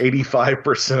solid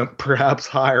 85%, perhaps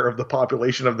higher, of the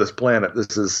population of this planet.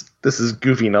 This is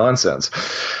goofy nonsense.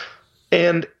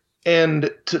 And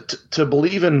to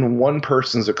believe in one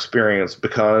person's experience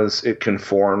because it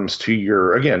conforms to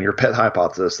your pet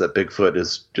hypothesis that Bigfoot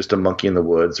is just a monkey in the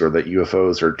woods, or that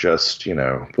UFOs are just,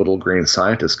 little green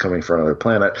scientists coming from another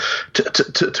planet,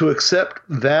 to accept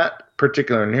that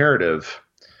particular narrative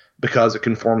because it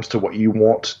conforms to what you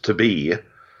want to be,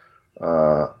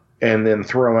 and then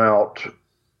throw out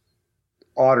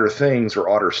odder things or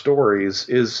odder stories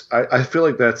is, I feel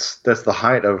like that's the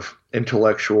height of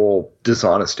intellectual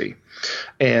dishonesty.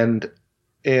 And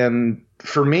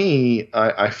for me,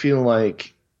 I feel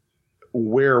like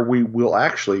where we will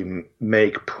actually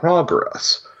make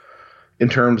progress in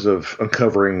terms of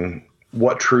uncovering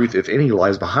what truth, if any,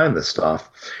 lies behind this stuff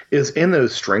is in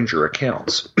those stranger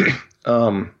accounts.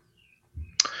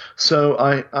 So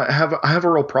I have a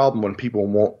real problem when people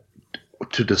want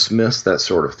to dismiss that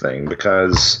sort of thing,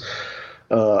 because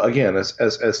again,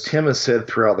 as Tim has said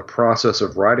throughout the process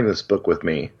of writing this book with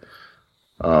me,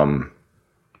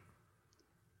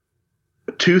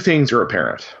 two things are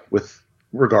apparent with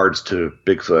regards to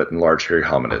Bigfoot and large hairy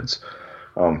hominids.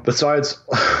 Besides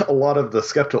a lot of the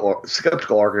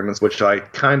skeptical arguments, which I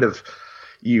kind of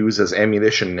use as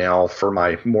ammunition now for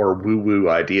my more woo-woo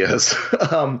ideas.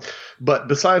 But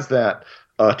besides that,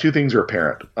 two things are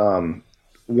apparent.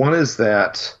 One is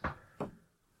that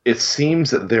it seems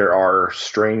that there are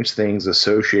strange things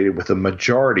associated with a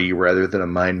majority rather than a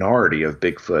minority of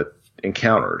Bigfoot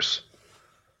encounters.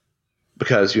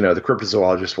 Because, the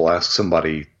cryptozoologist will ask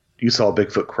somebody, you saw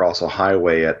Bigfoot cross a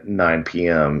highway at 9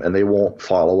 p.m., and they won't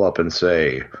follow up and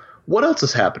say, what else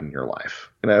has happened in your life?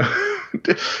 There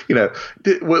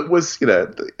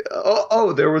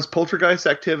was poltergeist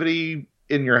activity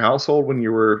in your household when you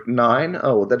were 9?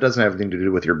 Oh, that doesn't have anything to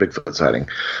do with your Bigfoot sighting.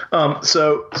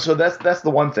 So that's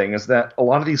the one thing, is that a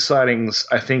lot of these sightings,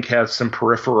 I think, have some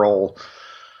peripheral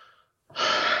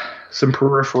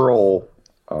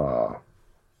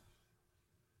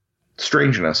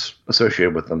strangeness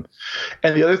associated with them.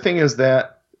 And the other thing is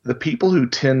that the people who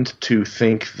tend to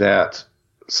think that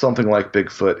something like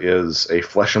Bigfoot is a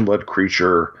flesh and blood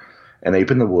creature, an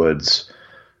ape in the woods,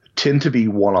 tend to be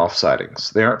one-off sightings.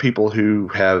 They aren't people who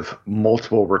have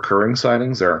multiple recurring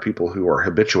sightings. They aren't people who are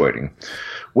habituating,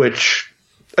 which,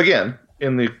 again,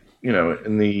 in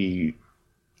the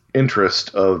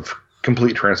interest of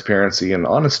complete transparency and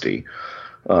honesty,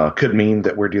 could mean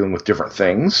that we're dealing with different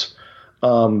things.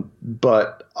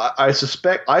 But I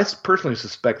personally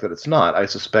suspect that it's not. I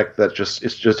suspect that it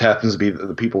just happens to be that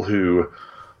the people who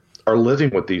are living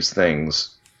with these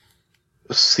things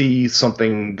see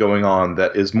something going on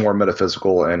that is more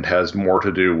metaphysical and is more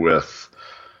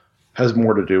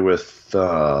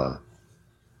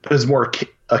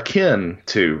akin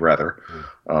to, rather,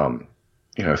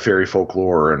 fairy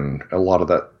folklore and a lot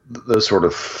of those sort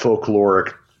of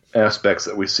folkloric aspects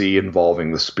that we see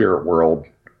involving the spirit world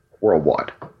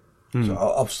worldwide. So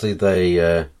obviously they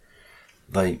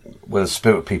where the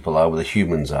spirit people are, where the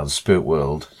humans are, the spirit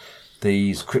world,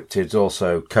 these cryptids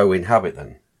also co-inhabit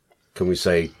then. Can we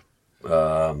say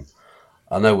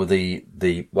I know with the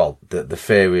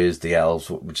fairies, the elves,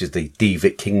 which is the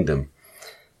Devic kingdom.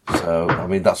 So, I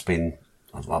mean, I've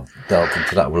delved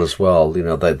into that one as well. You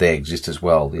know, they exist as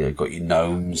well. You know, you've got your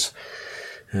gnomes.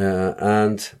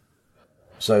 And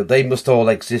so they must all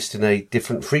exist in a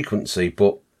different frequency.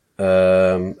 But,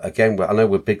 again, I know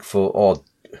with Bigfoot, or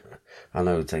I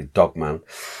know it's a Dogman.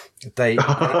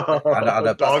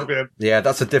 Dogman. Yeah,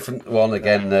 that's a different one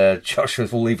again. Joshua,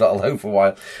 we'll leave that alone for a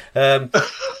while.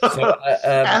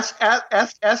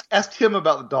 Ask Tim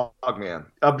about the Dogman.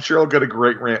 I'm sure I'll get a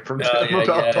great rant from Tim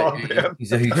about Dogman.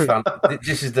 He's a huge fan.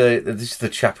 This is the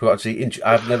chap who actually.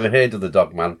 I've never heard of the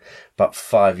Dogman about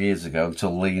 5 years ago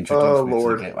until Lee introduced me to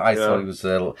the game. I thought it was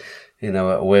a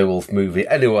werewolf movie.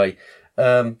 Anyway,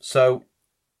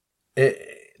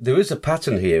 there is a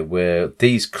pattern here where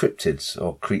these cryptids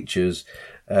or creatures,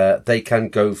 they can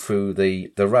go through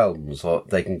the realms, or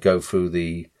they can go through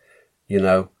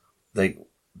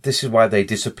this is why they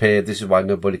disappear. This is why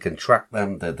nobody can track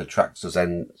them. The tracks just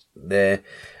end there.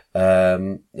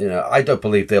 I don't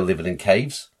believe they're living in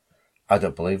caves. I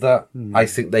don't believe that. I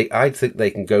think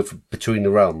they can go between the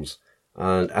realms.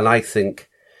 And I think,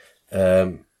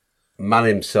 man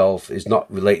himself is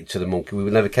not related to the monkey. We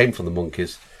never came from the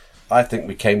monkeys. I think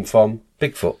we came from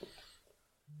Bigfoot.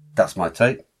 That's my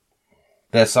take.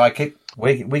 They're psychic.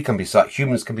 We can be psychic.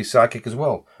 Humans can be psychic as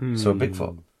well. So are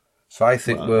Bigfoot. So I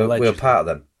think we're part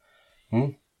of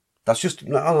them. That's just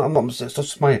that's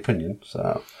just my opinion.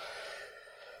 So,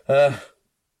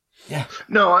 yeah.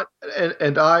 No,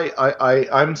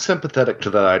 I'm sympathetic to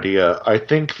that idea. I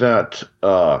think that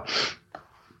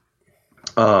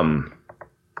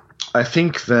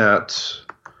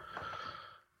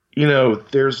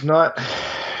there's not.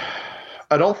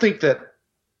 I don't think that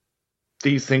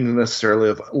these things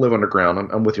necessarily live underground.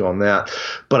 I'm with you on that,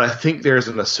 but I think there's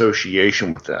an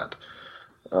association with that,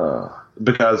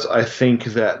 because I think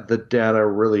that the data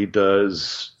really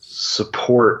does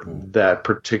support that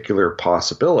particular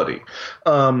possibility.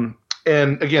 And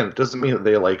again, it doesn't mean that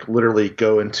they literally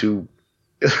go into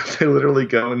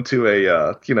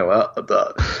a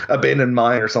abandoned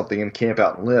mine or something and camp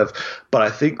out and live. But I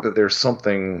think that there's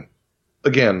something,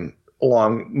 again,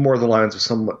 along more the lines of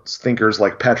some thinkers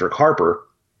like Patrick Harper,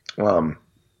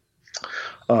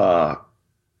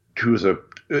 who's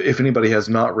if anybody has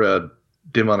not read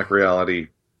Demonic Reality,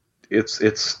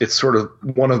 it's sort of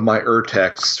one of my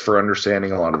texts for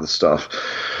understanding a lot of the stuff.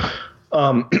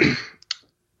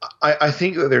 I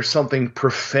think that there's something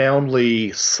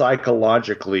profoundly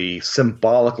psychologically,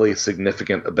 symbolically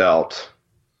significant about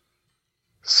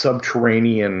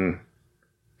subterranean,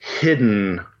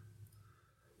 hidden,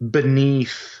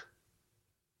 beneath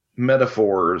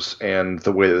metaphors and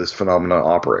the way that this phenomenon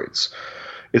operates.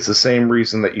 It's the same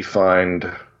reason that you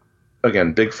find,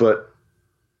 again, Bigfoot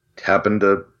happened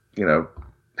to,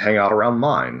 hang out around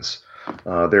mines.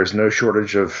 There's no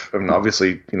shortage of,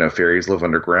 obviously, fairies live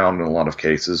underground in a lot of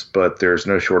cases, but there's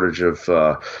no shortage of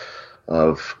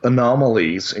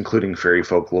anomalies, including fairy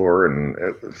folklore and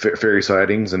fairy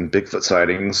sightings and Bigfoot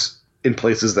sightings in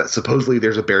places that supposedly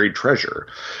there's a buried treasure.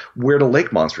 Where do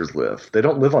lake monsters live? They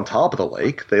don't live on top of the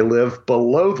lake. They live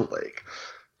below the lake.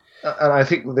 And I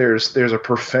think there's a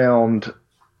profound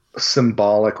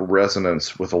symbolic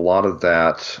resonance with a lot of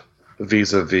that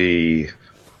vis-a-vis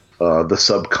the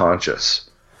subconscious.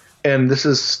 And this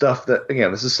is stuff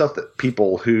that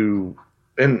people who,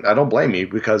 and I don't blame you,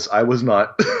 because I was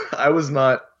not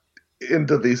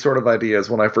into these sort of ideas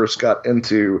when I first got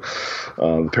into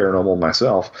paranormal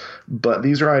myself. But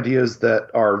these are ideas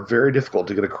that are very difficult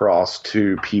to get across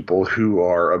to people who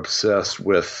are obsessed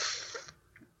with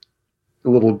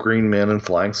little green men and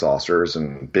flying saucers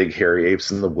and big hairy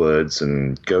apes in the woods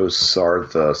and ghosts are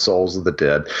the souls of the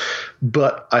dead.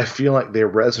 But I feel like they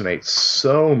resonate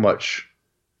so much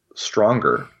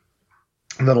stronger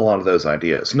than a lot of those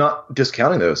ideas. Not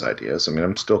discounting those ideas. I mean,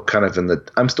 I'm still kind of in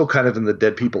the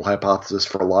dead people hypothesis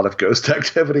for a lot of ghost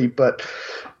activity, but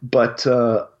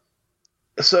so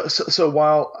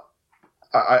while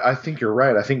I think you're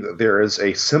right, I think that there is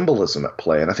a symbolism at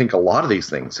play, and I think a lot of these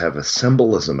things have a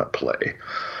symbolism at play.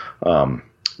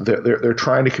 They're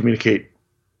trying to communicate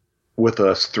with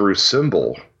us through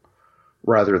symbol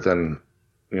rather than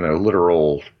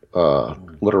literal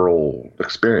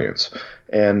experience.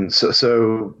 And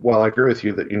so while I agree with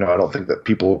you that I don't think that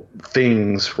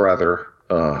things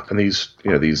and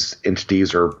these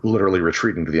entities are literally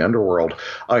retreating to the underworld,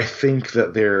 I think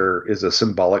that there is a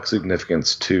symbolic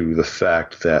significance to the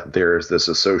fact that there is this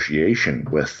association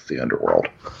with the underworld.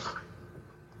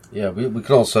 Yeah, we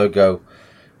can also go.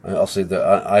 Obviously,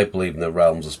 I believe in the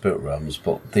realms, the spirit realms,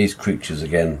 but these creatures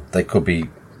again, they could be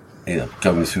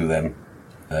going through them,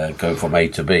 going from A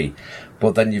to B.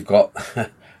 But then you've got,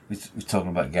 we were talking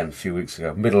about again a few weeks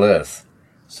ago, Middle Earth.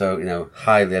 So,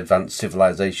 highly advanced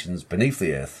civilizations beneath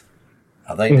the Earth.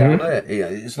 Are they down there?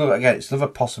 It's another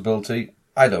possibility.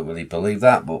 I don't really believe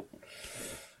that, but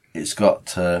it's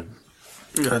got... I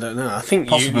don't know. I think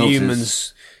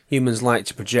humans like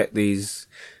to project these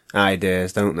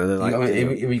ideas, don't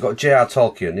they? You've got J.R.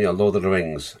 Tolkien, Lord of the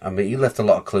Rings. I mean, he left a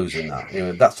lot of clues in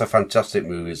that. That's a fantastic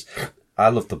movie. I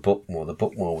love the book more. The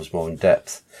book more was more in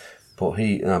depth. But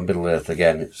Middle Earth,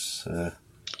 again, it's...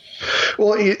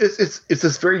 Well, it's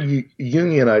this very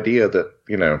Jungian idea that,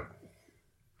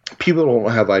 people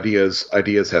don't have ideas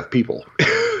have people.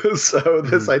 So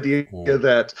this idea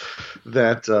that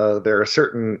there are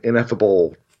certain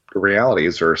ineffable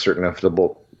realities or certain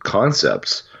ineffable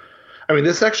concepts. I mean,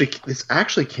 this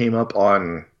actually came up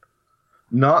on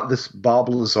not this Bob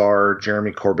Lazar,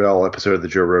 Jeremy Corbell episode of the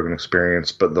Joe Rogan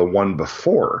Experience, but the one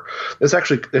before.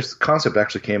 This concept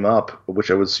actually came up,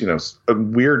 which I was, a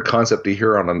weird concept to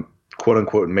hear on a quote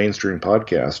unquote mainstream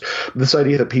podcast. This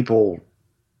idea that people,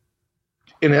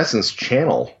 in essence,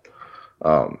 channel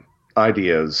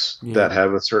ideas that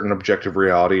have a certain objective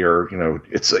reality, or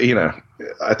it's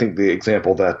I think the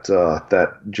example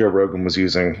that Joe Rogan was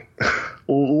using,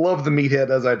 love the meathead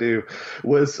as I do,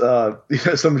 was some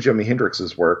of Jimi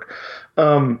Hendrix's work.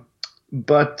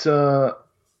 But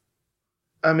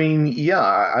I mean,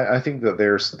 I think that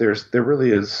there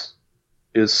really is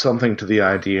something to the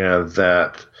idea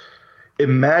that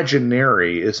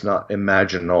imaginary is not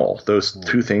imaginal. Those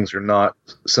two things are not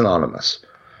synonymous.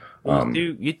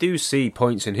 You do see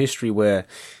points in history where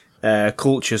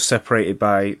cultures separated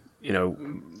by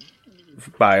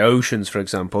oceans, for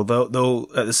example. They'll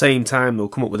at the same time they'll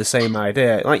come up with the same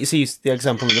idea. Like you see the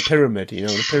example of the pyramid.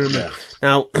 The pyramid. Yeah.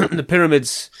 Now the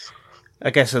pyramids,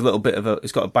 I guess,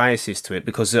 it's got a biases to it,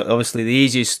 because obviously the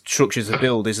easiest structures to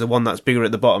build is the one that's bigger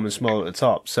at the bottom and smaller at the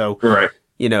top. So right.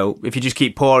 If you just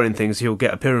keep pouring things, you'll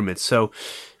get a pyramid. So.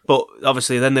 But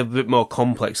obviously, then they're a bit more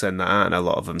complex than that, aren't a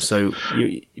lot of them? So,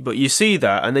 you see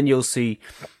that, and then you'll see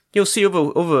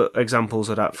other examples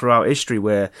of that throughout history,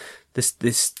 where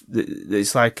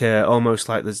it's like almost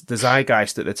like the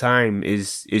zeitgeist at the time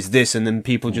is this, and then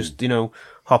people just go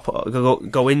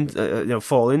in,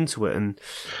 fall into it, and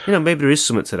maybe there is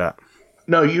something to that.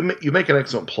 No, you make an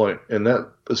excellent point, and that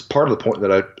is part of the point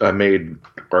that I made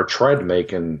or tried to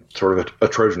make in sort of a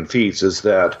Trojan feast, is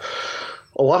that.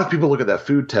 A lot of people look at that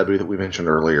food taboo that we mentioned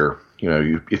earlier.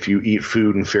 If you eat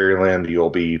food in fairyland, you'll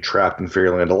be trapped in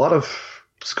fairyland. A lot of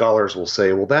scholars will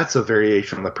say, well, that's a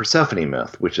variation on the Persephone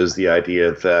myth, which is the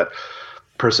idea that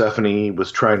Persephone was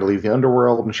trying to leave the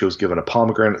underworld, and she was given a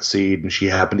pomegranate seed, and she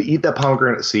happened to eat that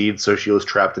pomegranate seed, so she was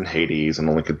trapped in Hades and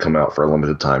only could come out for a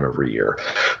limited time every year.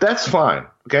 That's fine,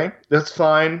 okay? That's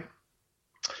fine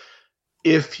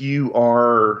if you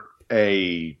are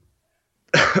a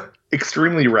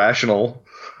extremely rational,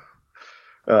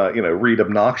 read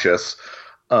obnoxious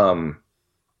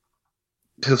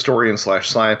historian /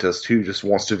 scientist who just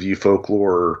wants to view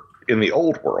folklore in the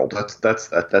old world.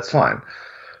 That's fine.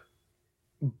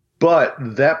 But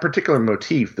that particular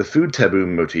motif, the food taboo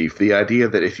motif, the idea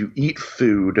that if you eat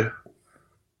food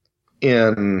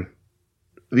in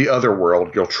the other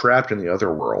world, you're trapped in the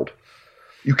other world,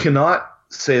 you cannot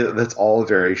say that that's all a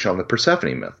variation on the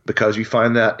Persephone myth, because you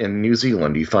find that in New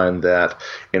Zealand, you find that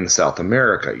in South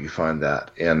America, you find that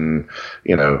in,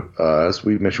 as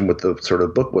we mentioned with the sort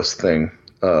of bookless thing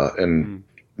in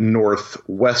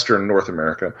northwestern North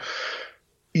America,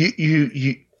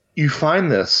 you find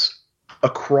this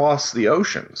across the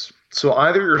oceans. So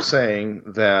either you're saying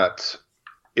that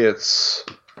it's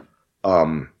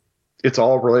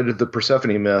all related to the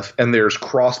Persephone myth, and there's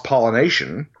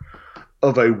cross-pollination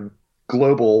of a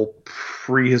global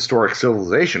prehistoric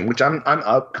civilization, which I'm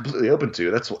completely open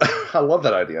to. I love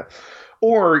that idea.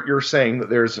 Or you're saying that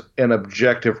there's an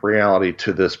objective reality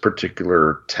to this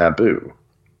particular taboo.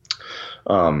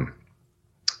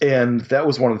 And that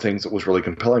was one of the things that was really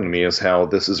compelling to me, is how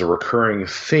this is a recurring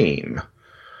theme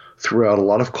throughout a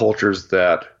lot of cultures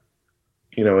that,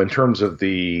 in terms of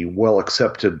the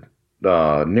well-accepted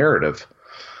narrative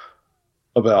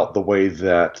about the way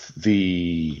that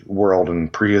the world in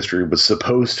prehistory was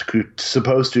supposed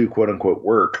to quote unquote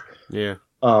work. Yeah.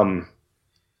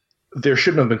 There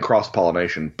shouldn't have been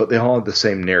cross-pollination, but they all have the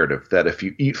same narrative, that if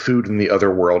you eat food in the other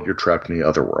world, you're trapped in the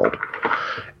other world.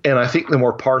 And I think the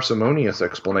more parsimonious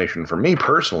explanation for me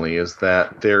personally is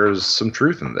that there's some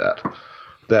truth in that.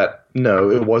 That, no,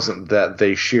 it wasn't that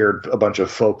they shared a bunch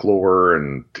of folklore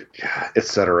and et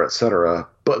cetera,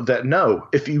 but that, no,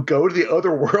 if you go to the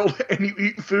other world and you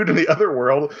eat food in the other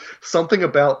world, something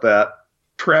about that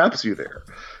traps you there.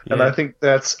 Yeah. And I think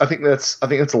that's a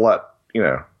lot,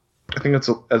 I think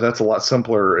that's a lot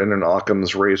simpler in an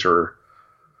Occam's razor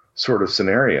sort of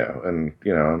scenario. And,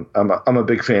 I'm a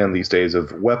big fan these days of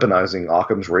weaponizing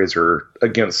Occam's razor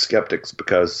against skeptics,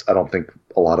 because I don't think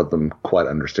a lot of them quite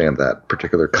understand that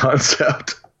particular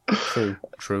concept.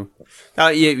 True.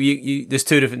 There's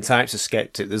two different types of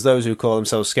skeptic. There's those who call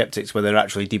themselves skeptics when they're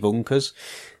actually debunkers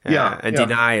and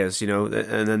deniers,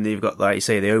 and then you've got, like you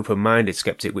say, the open-minded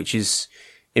skeptic, which is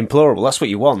implorable. That's what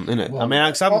you want, isn't it? Well, I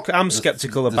mean, I'm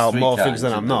skeptical about more things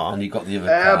than I'm not. And you've got the other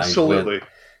absolutely. Kind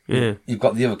you've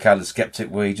got the other kind of skeptic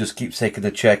where he just keeps taking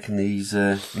the check and he's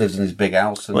lives in his big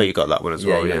house. And, well, you got that one as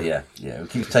well. Yeah. He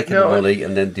keeps taking the money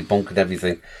and then debunking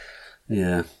everything.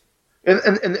 Yeah.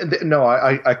 And no,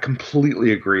 I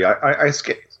completely agree. I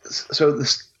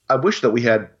wish that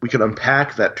we could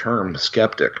unpack that term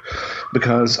skeptic,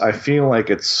 because I feel like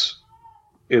it's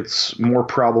more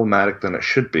problematic than it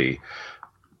should be,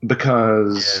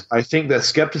 because I think that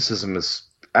skepticism is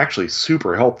actually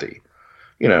super healthy.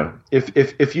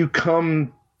 If you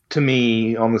come to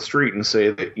me on the street and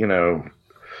say that,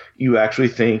 you actually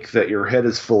think that your head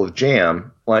is full of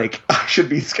jam, like, I should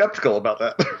be skeptical about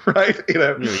that, right?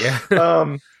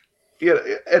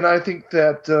 And I think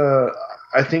that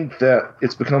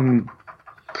it's become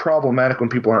problematic when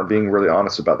people aren't being really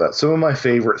honest about that. Some of my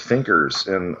favorite thinkers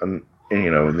and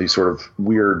these sort of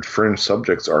weird fringe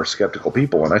subjects are skeptical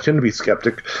people, and I tend to be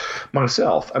skeptic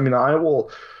myself. I mean,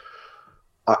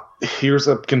 here's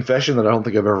a confession that I don't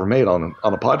think I've ever made on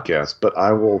a podcast, but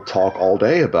I will talk all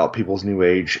day about people's New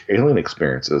Age alien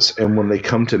experiences. And when they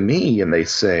come to me and they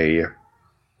say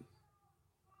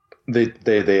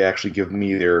they actually give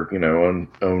me their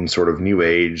own sort of New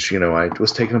Age, I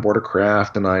was taken aboard a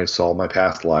craft and I saw my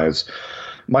past lives,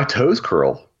 my toes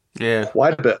curl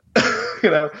quite a bit,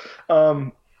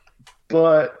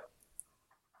 but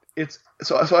it's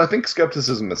so I think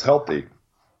skepticism is healthy.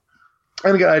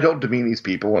 And again, I don't demean these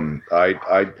people, and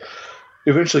I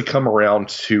eventually come around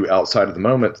to outside of the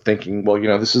moment thinking, well,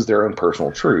 this is their own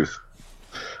personal truth.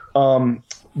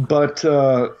 But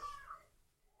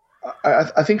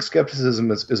I think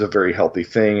skepticism is a very healthy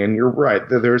thing, and you're right.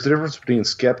 There's a difference between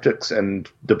skeptics and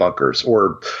debunkers,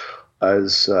 or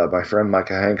as my friend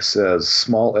Micah Hanks says,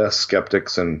 small s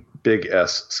skeptics and big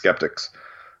S skeptics.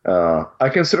 I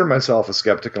consider myself a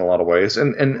skeptic in a lot of ways,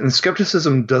 and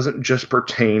skepticism doesn't just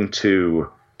pertain to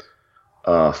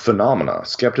phenomena.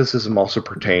 Skepticism also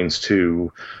pertains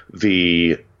to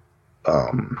the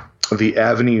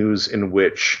avenues in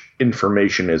which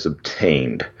information is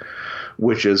obtained,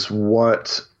 which is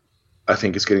what I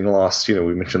think is getting lost.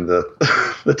 We mentioned the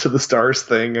to the stars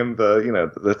thing and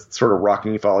the sort of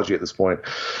rocking ufology at this point.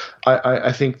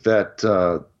 I think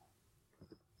that.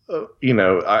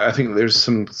 I think there's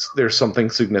something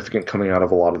significant coming out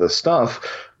of a lot of this stuff,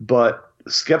 but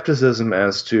skepticism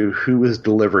as to who is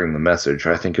delivering the message,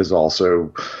 I think, is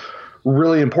also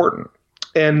really important.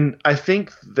 And I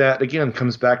think that, again,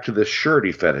 comes back to this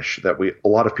surety fetish that a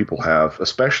lot of people have,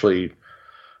 especially,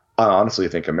 I honestly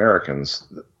think, Americans.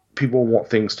 People want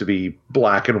things to be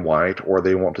black and white, or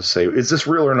they want to say, is this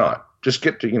real or not? Just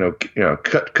get to,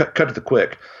 cut to the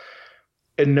quick.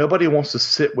 And nobody wants to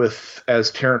sit with,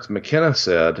 as Terence McKenna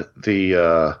said,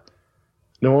 no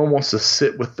one wants to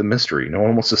sit with the mystery. No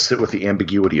one wants to sit with the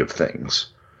ambiguity of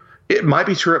things. It might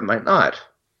be true, it might not.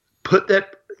 Put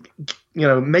that,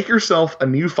 make yourself a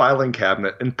new filing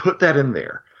cabinet and put that in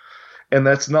there. And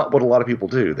that's not what a lot of people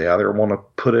do. They either want to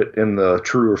put it in the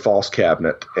true or false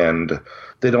cabinet, and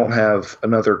they don't have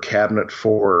another cabinet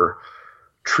for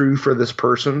true for this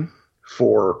person,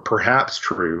 for perhaps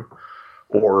true,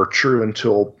 or true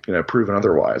until proven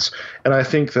otherwise. And I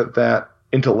think that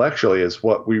intellectually is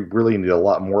what we really need a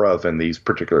lot more of in these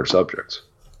particular subjects.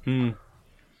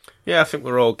 Yeah, I think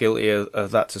we're all guilty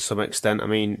of that to some extent. I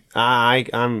mean,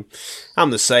 I'm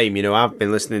the same. I've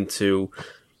been listening to,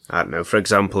 I don't know, for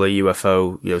example, a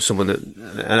UFO, someone that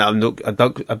an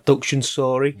abduction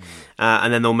story,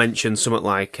 and then they'll mention something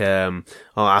like,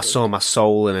 I saw my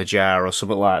soul in a jar or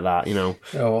something like that, and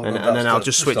then I'll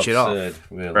just switch it off.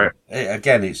 Really. Right.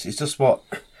 Again, it's just what,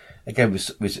 again, we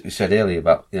said earlier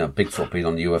about Bigfoot being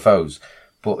on the UFOs,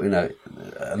 but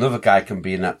another guy can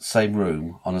be in that same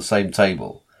room on the same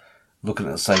table, looking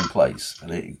at the same place,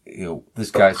 and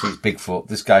this guy sees Bigfoot.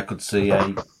 This guy could see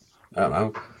a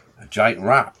giant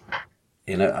rat.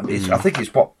 I think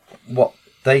it's what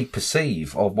they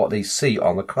perceive or what they see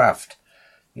on the craft.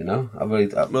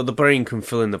 Well, the brain can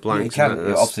fill in the blanks.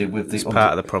 Yeah, obviously, it's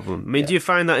part of the problem. I mean, do you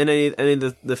find that in any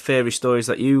of the fairy stories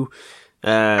that you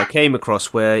came across,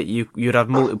 where you'd have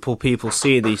multiple people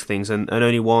seeing these things, and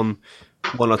only one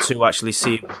or two actually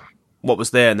see what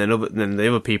was there, and then the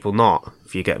other people not.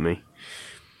 If you get me.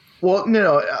 Well,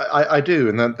 no, I do,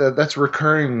 and that's a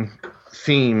recurring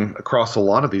theme across a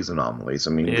lot of these anomalies.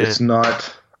 I mean, it's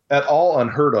not at all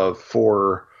unheard of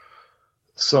for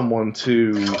someone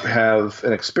to have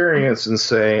an experience and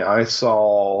say, I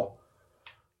saw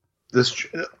this.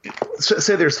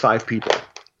 Say there's 5 people.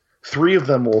 3 of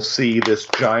them will see this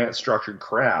giant structured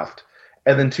craft,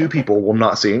 and then 2 people will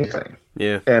not see anything.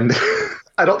 Yeah. And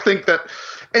I don't think that...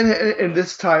 And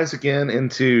this ties again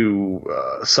into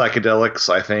psychedelics,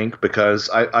 I think, because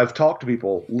I've talked to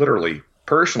people, literally,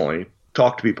 personally,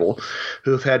 talked to people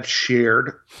who have had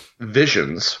shared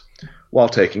visions while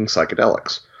taking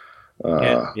psychedelics.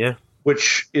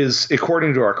 Which is,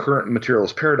 according to our current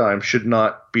materialist paradigm, should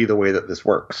not be the way that this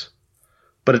works.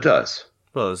 But it does.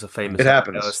 Well, there's a famous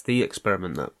LSD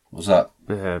experiment that was that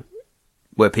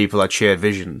where people had shared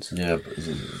visions. Yeah,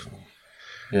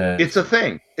 it's a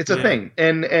thing. It's a thing,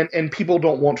 and people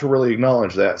don't want to really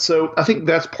acknowledge that. So I think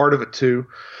that's part of it too.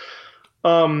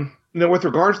 With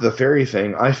regard to the fairy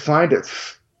thing, I find it.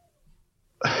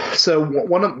 So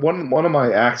one of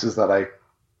my axes that I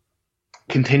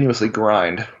continuously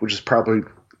grind, which is probably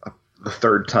the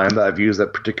 3rd time that I've used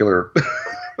that particular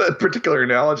that particular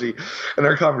analogy in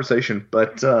our conversation,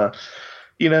 but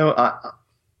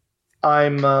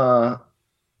I'm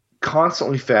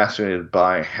constantly fascinated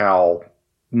by how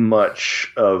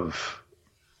much of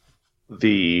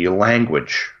the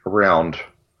language around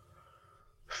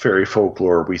fairy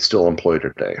folklore we still employ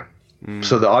today.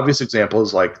 So the obvious example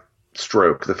is like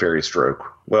stroke, the fairy stroke.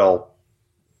 Well,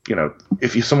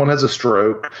 if someone has a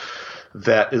stroke,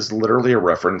 that is literally a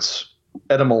reference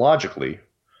etymologically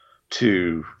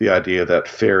to the idea that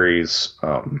fairies,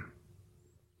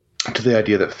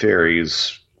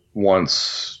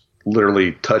 once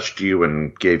literally touched you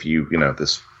and gave you,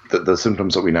 the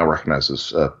symptoms that we now recognize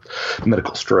as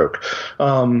medical stroke.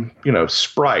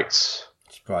 Sprites.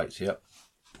 Sprites, yep.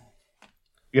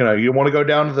 You want to go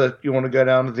down to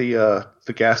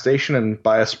the gas station and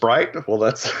buy a Sprite? Well,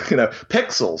 that's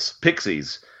pixels,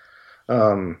 pixies.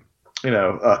 Cobalt,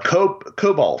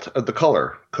 the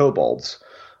color, kobolds.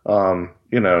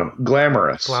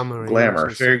 Glamorous, glamour,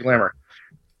 fairy glamour.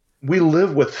 We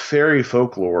live with fairy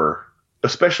folklore,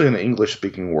 especially in the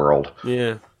English-speaking world.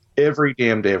 Yeah. Every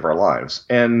damn day of our lives.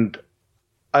 And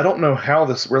I don't know how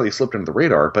this really slipped into the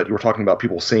radar, but you were talking about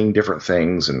people seeing different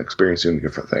things and experiencing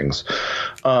different things.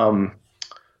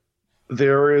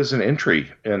 There is an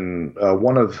entry in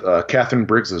one of Catherine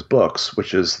Briggs's books,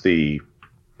 which is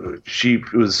she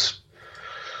was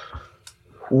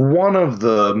one of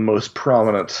the most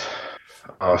prominent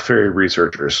fairy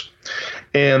researchers.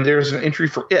 And there's an entry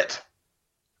for it.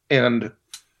 And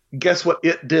guess what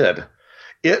it did?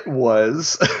 It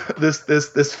was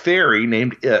this fairy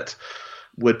named It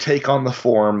would take on the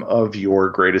form of your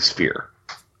greatest fear.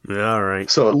 Yeah, all right.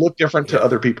 So it looked different to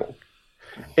other people.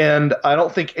 And I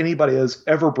don't think anybody has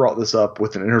ever brought this up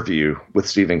with an interview with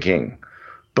Stephen King,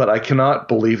 but I cannot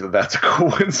believe that that's a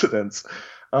coincidence.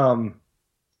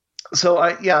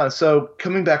 So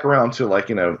coming back around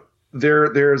to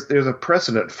there's a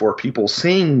precedent for people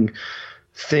seeing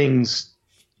things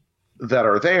that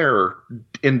are there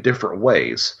in different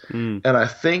ways. And I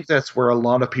think that's where a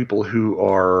lot of people who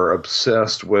are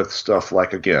obsessed with stuff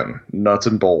like, again, nuts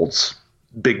and bolts,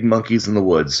 big monkeys in the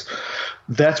woods,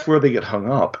 that's where they get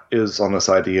hung up, is on this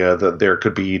idea that there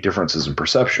could be differences in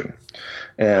perception.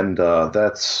 And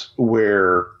that's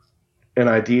where an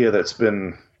idea that's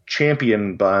been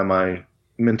championed by my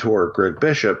mentor, Greg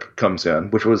Bishop, comes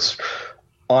in, which was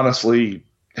honestly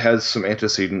has some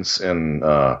antecedents in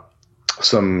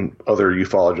some other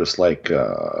ufologists like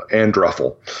Ann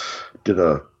Druffel did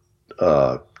a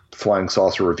flying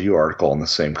saucer review article on the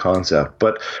same concept.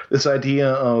 But this idea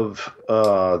of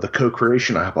the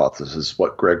co-creation hypothesis is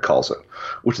what Greg calls it,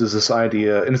 which is this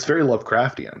idea, and it's very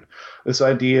Lovecraftian, this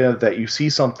idea that you see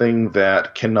something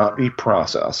that cannot be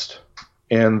processed.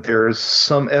 And there's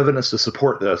some evidence to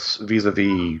support this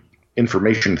vis-a-vis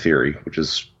information theory, which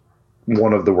is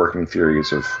one of the working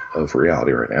theories of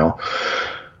reality right now.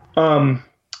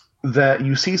 That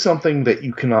you see something that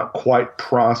you cannot quite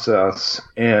process,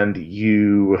 and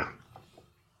you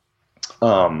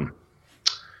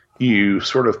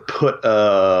sort of put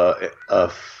a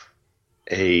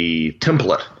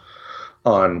template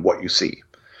on what you see,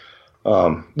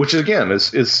 which again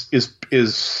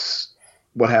is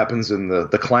what happens in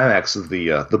the climax of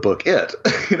the book It.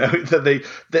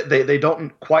 That they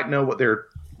don't quite know what they're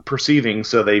perceiving,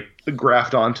 so they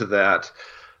graft onto that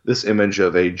this image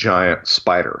of a giant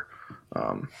spider,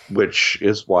 which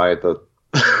is why the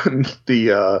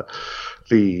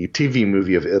the TV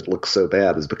movie of It Looks So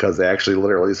Bad is because they actually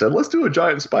literally said, let's do a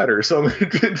giant spider. So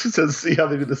it says, see how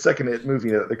they do the second It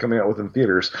movie that they're coming out with in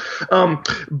theaters.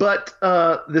 But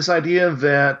this idea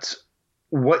that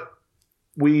what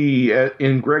we,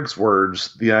 in Greg's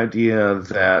words, the idea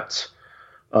that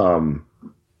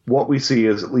what we see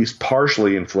is at least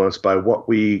partially influenced by what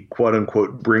we, quote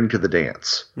unquote, bring to the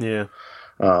dance. Yeah.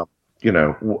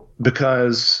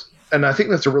 Because, and I think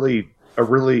that's a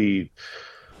really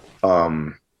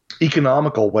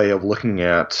economical way of looking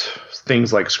at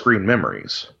things like screen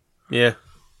memories. Yeah.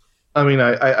 I mean,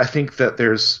 I think that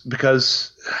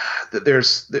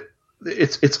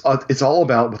it's all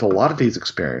about, with a lot of these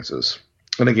experiences.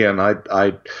 And again,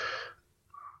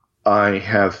 I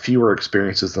have fewer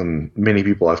experiences than many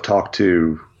people I've talked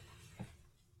to,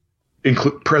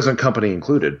 present company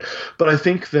included. But I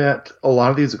think that a lot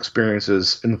of these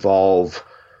experiences involve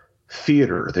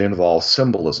theater. They involve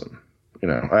symbolism.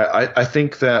 I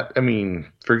think that, I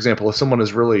mean, for example, if someone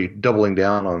is really doubling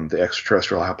down on the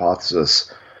extraterrestrial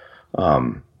hypothesis,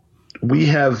 we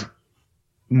have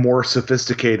more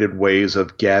sophisticated ways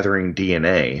of gathering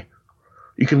DNA.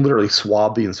 You can literally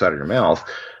swab the inside of your mouth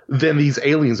than these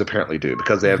aliens apparently do,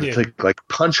 because they have to take like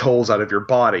punch holes out of your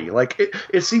body. Like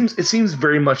it seems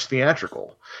very much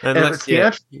theatrical. Unless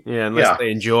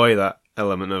they enjoy that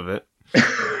element of it.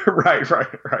 Right.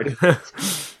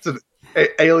 It's an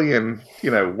alien,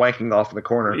 wanking off in the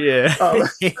corner. Yeah.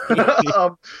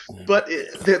 But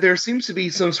there seems to be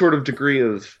some sort of degree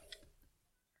of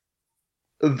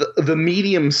the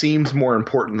medium seems more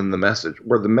important than the message,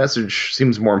 where the message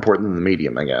seems more important than the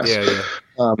medium, I guess. Yeah.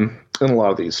 In a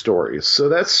lot of these stories. So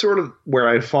that's sort of where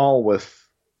I fall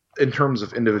in terms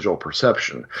of individual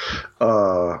perception,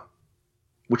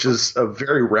 which is a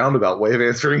very roundabout way of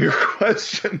answering your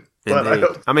question.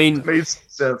 But I mean, it made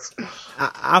sense.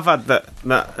 I've had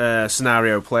that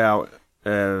scenario play out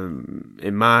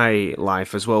in my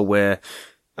life as well, where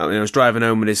I was driving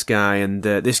home with this guy, and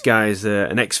this guy is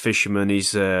an ex-fisherman. He's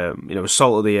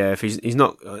salt of the earth. He's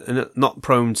not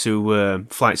prone to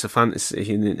flights of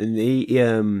fantasy,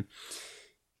 and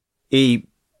he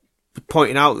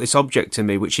pointed out this object to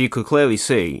me, which he could clearly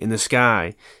see in the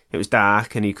sky. It was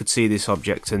dark, and he could see this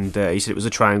object, and he said it was a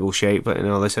triangle shape, but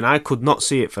this, and I could not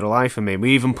see it for the life of me.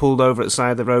 We even pulled over at the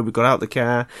side of the road. We got out the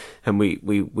car, and we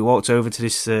walked over to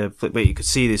this where you could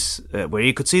see this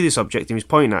object he was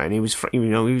pointing at, and he was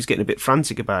getting a bit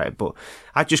frantic about it, but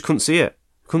I just couldn't see it.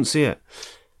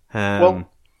 And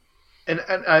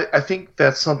I think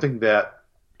that's something that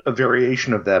a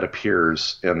variation of that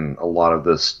appears in a lot of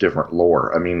this different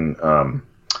lore. I mean,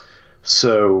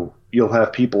 so you'll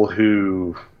have people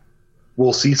who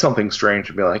will see something strange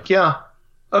and be like, yeah,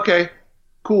 okay,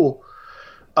 cool.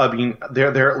 I mean,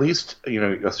 they're at least, I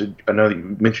know that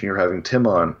you mentioned you're having Tim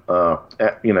on,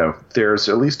 there's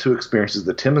at least two experiences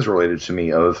that Tim has related to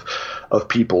me of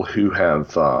people who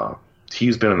have,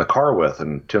 he's been in the car with,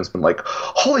 and Tim's been like,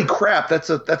 holy crap, that's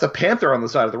a panther on the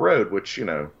side of the road, which,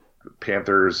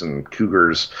 panthers and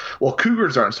cougars. Well,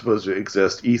 cougars aren't supposed to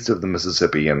exist east of the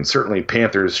Mississippi, and certainly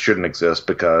panthers shouldn't exist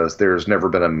because there's never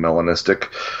been a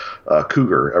melanistic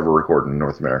cougar ever recorded in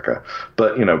North America.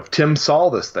 But, Tim saw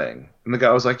this thing, and the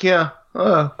guy was like, yeah,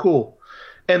 cool.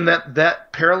 And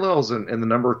that parallels in the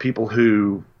number of people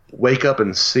who wake up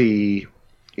and see,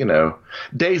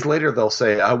 days later they'll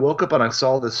say, I woke up and I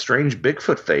saw this strange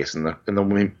Bigfoot face in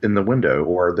the window.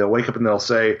 Or they'll wake up and they'll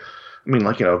say,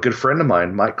 a good friend of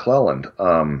mine, Mike Cleland,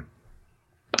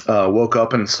 woke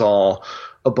up and saw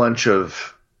a bunch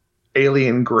of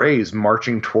alien grays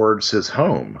marching towards his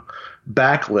home,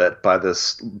 backlit by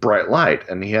this bright light.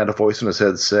 And he had a voice in his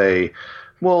head say,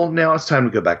 well, now it's time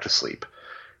to go back to sleep.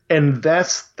 And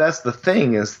that's the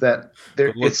thing, is that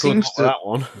it seems to that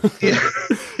one.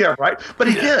 yeah, right. But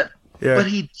he did. Yeah. But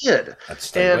he did. I'd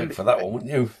stay waiting for that one,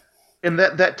 wouldn't you? And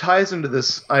that ties into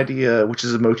this idea, which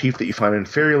is a motif that you find in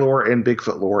fairy lore and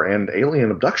Bigfoot lore and alien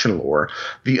abduction lore,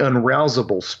 the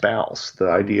unrousable spouse. The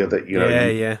idea that,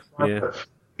 you're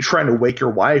trying to wake your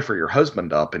wife or your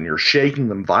husband up, and you're shaking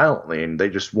them violently, and they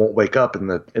just won't wake up in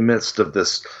the midst of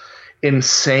this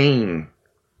insane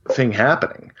thing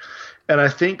happening. And I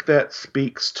think that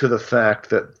speaks to the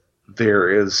fact that there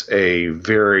is a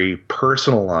very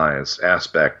personalized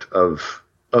aspect of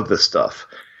this stuff.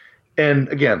 And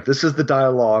again, this is the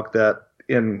dialogue that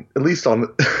at least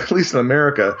in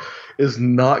America, is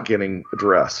not getting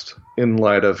addressed in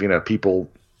light of,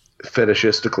 people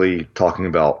fetishistically talking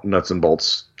about nuts and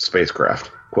bolts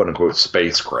spacecraft, quote unquote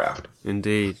spacecraft.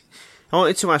 Indeed. I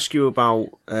wanted to ask you about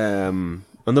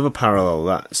another parallel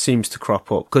that seems to crop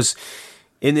up, because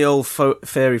in the old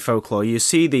fairy folklore, you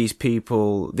see these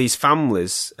people, these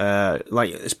families, like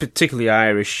it's particularly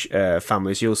Irish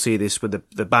families. You'll see this with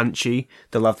the banshee;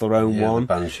 they'll have their own one, the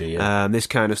banshee, yeah. this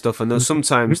kind of stuff. And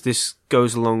sometimes this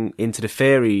goes along into the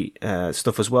fairy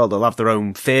stuff as well. They'll have their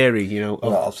own fairy, Well,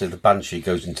 obviously the banshee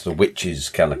goes into the witches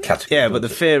kind of category. Yeah, but the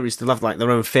fairies, they'll have like their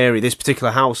own fairy. This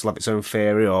particular house will have its own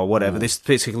fairy or whatever. This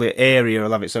particular area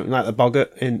will have its own, like the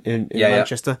Boggart in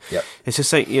Manchester. Yeah. It's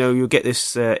just like, you'll get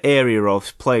this area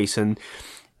of place, and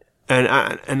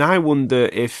I wonder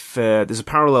if there's a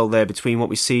parallel there between what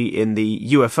we see in the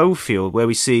UFO field, where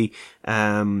we see,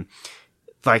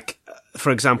 like,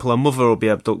 for example, a mother will be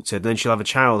abducted, then she'll have a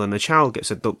child, and the child gets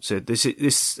abducted.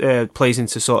 This plays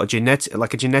into sort of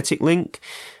genetic link.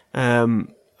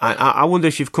 I wonder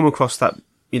if you've come across that,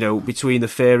 between the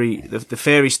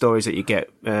fairy stories that you get,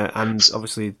 and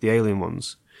obviously the alien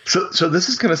ones. So this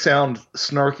is going to sound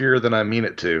snarkier than I mean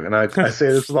it to, and I say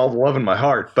this with all the love in my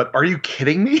heart. But are you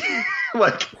kidding me?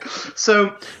 Like,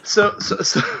 so.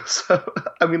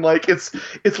 I mean, like,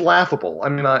 it's laughable. I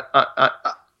mean,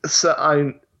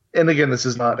 and again, this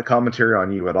is not a commentary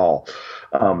on you at all.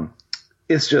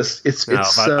 It's just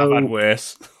I've had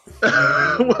worse.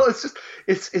 Well,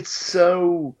 it's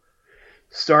so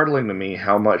startling to me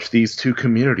how much these two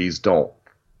communities don't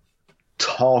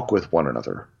talk with one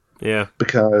another. Yeah.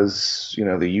 Because, the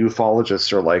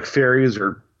ufologists are like, fairies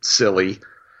are silly,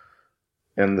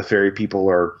 and the fairy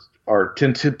people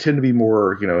tend to be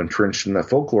more, entrenched in that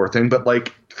folklore thing. But,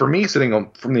 like, for me,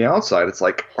 sitting from the outside, it's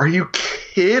like, are you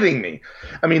kidding me?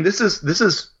 I mean, this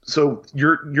is so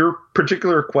your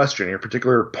particular question, your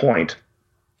particular point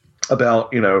about,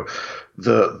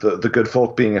 the good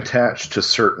folk being attached to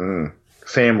certain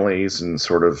families and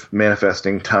sort of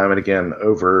manifesting time and again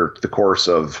over the course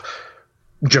of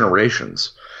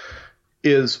generations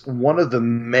is one of the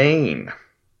main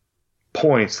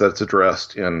points that's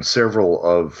addressed in several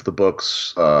of the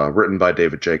books written by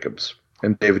David Jacobs.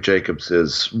 And David Jacobs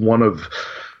is one of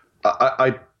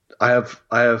I have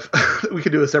we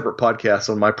could do a separate podcast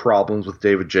on my problems with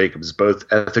David Jacobs, both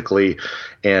ethically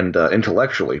and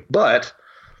intellectually, but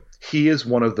he is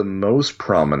one of the most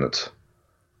prominent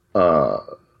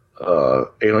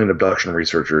alien abduction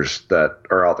researchers that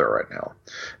are out there right now.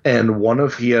 And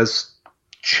he has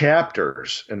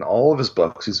chapters in all of his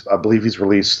books. I believe he's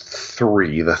released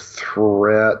 3. The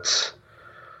Threat,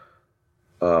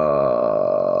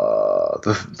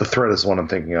 the Threat is one I'm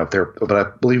thinking of there, but I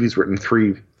believe he's written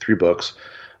three books.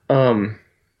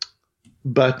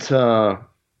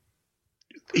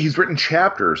 He's written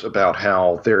chapters about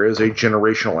how there is a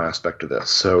generational aspect to this,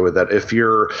 so that if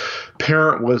your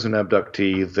parent was an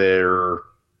abductee, their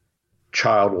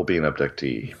child will be an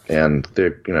abductee, and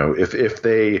if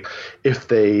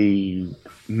they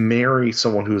marry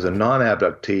someone who's a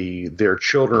non-abductee, their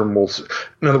children will.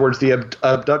 In other words, the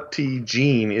abductee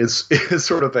gene is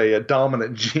sort of a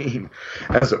dominant gene,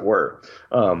 as it were.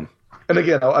 And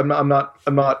again, I'm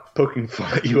not poking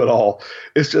fun at you at all.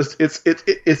 It's just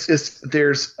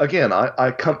there's again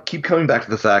I keep coming back to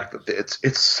the fact that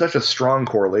it's such a strong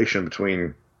correlation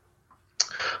between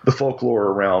the folklore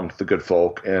around the good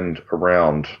folk and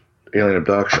around alien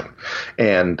abduction,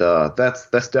 and that's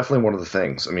definitely one of the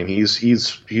things. I mean, he's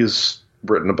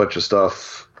written a bunch of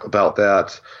stuff about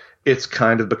that. It's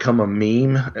kind of become a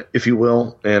meme, if you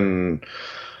will, in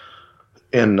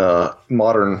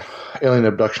modern alien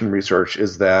abduction research,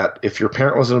 is that if your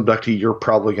parent was an abductee, you're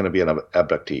probably going to be an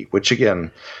abductee. Which again,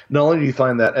 not only do you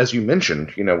find that, as you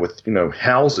mentioned, with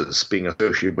houses being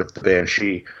associated with the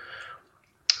banshee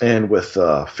and with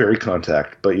fairy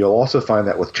contact, but you'll also find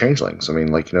that with changelings. I mean,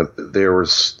 like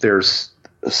there's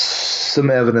some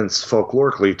evidence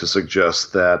folklorically to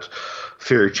suggest that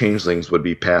fairy changelings would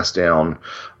be passed down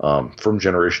from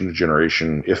generation to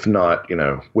generation, if not,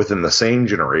 within the same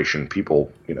generation,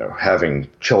 people, having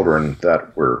children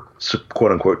that were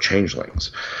quote unquote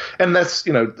changelings. And that's,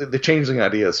 the changeling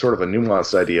idea is sort of a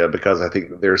nuanced idea, because I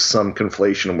think there's some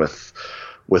conflation with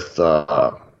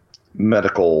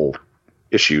medical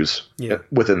issues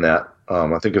within that.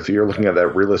 I think if you're looking at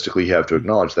that realistically, you have to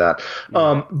acknowledge that.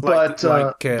 But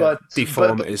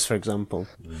deformities, for example.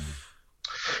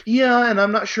 Yeah, and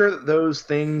I'm not sure that those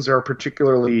things are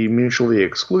particularly mutually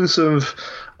exclusive.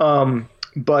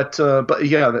 But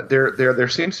yeah, there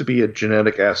seems to be a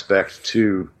genetic aspect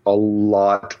to a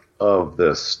lot of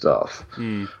this stuff.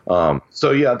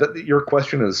 So yeah, your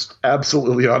question is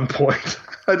absolutely on point.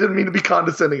 I didn't mean to be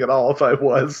condescending at all. If I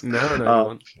was,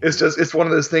 no. It's one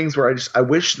of those things where I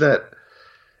wish that,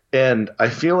 and I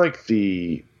feel like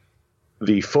the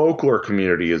the folklore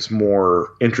community is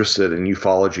more interested in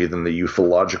ufology than the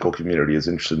ufological community is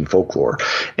interested in folklore.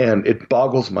 And it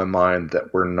boggles my mind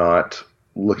that we're not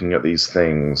looking at these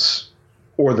things,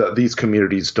 or that these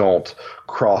communities don't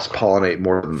cross-pollinate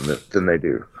more than they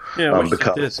do. Yeah, I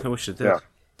wish they did. Yeah.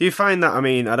 Do you find that, I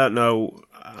mean, I don't know,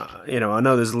 I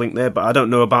know there's a link there, but I don't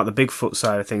know about the Bigfoot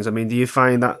side of things. I mean, do you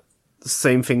find that the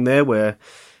same thing there where,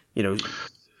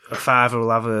 a father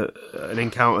will have an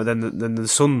encounter, then the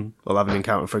son will have an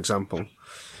encounter, for example?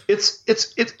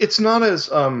 It's not as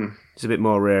it's a bit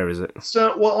more rare, is it?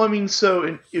 So, well, I mean,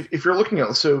 if you're looking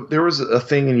at, so there was a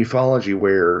thing in ufology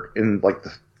where in like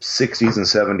the 60s and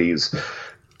 70s,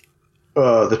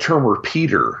 the term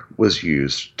repeater was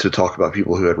used to talk about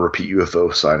people who had repeat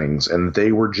UFO sightings, and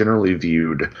they were generally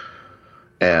viewed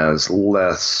as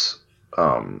less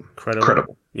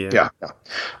credible. Yeah.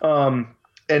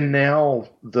 And now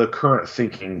the current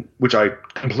thinking, which I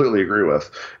completely agree with,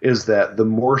 is that the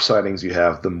more sightings you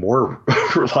have, the more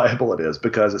reliable it is,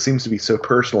 because it seems to be so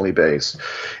personally based.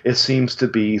 It seems to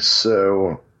be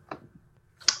so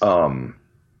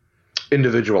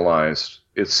individualized.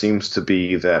 It seems to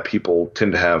be that people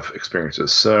tend to have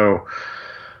experiences. So,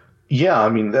 yeah, I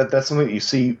mean, that's something that you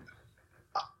see.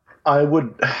 I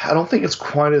don't think it's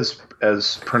quite as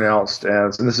pronounced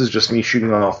as, and this is just me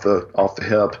shooting off the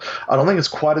hip, I don't think it's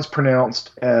quite as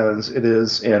pronounced as it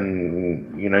is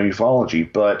in,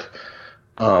 ufology, but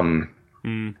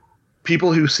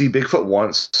people who see Bigfoot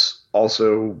once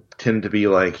also tend to be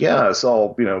like, yeah, I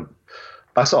saw a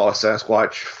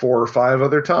Sasquatch 4 or 5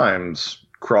 other times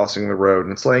crossing the road.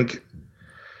 And it's like,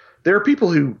 there are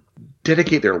people who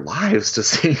dedicate their lives to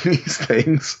seeing these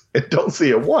things and don't see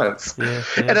it once. Yeah.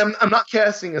 And I'm not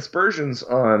casting aspersions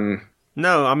on.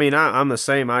 No, I mean, I'm the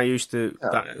same. I used to,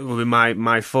 that would be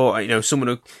my thought.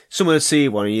 Someone would see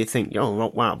one and you think,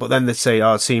 oh, wow. But then they'd say,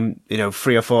 oh, I've seen,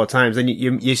 3 or 4 times. And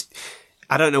you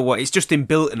I don't know what, it's just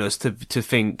inbuilt in us to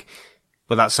think,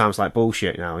 well, that sounds like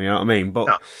bullshit now, you know what I mean?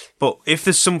 But if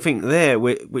there's something there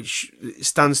which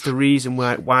stands to reason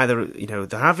why they're,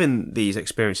 they're having these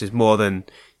experiences more than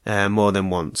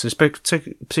once,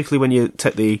 particularly when you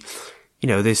take the,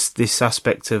 this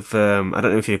aspect of, I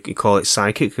don't know if you call it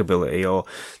psychic ability, or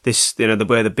this, the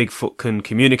way the Bigfoot can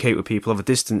communicate with people over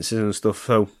distances and stuff.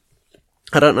 So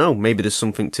I don't know, maybe there's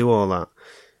something to all that.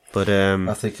 But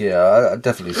I think, I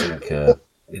definitely think,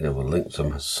 we'll link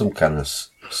some kind of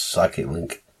psychic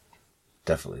link.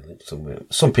 Definitely link somewhere.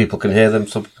 Some people can hear them,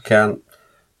 some people can't.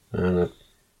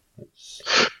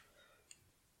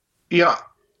 Yeah,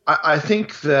 I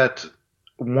think that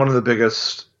one of the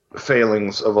biggest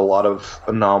failings of a lot of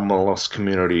anomalous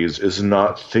communities is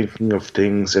not thinking of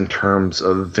things in terms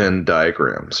of Venn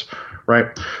diagrams,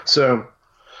 right? So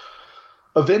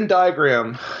a Venn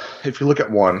diagram, if you look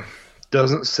at one,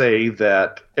 doesn't say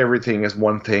that everything is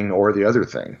one thing or the other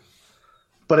thing,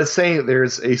 but it's saying that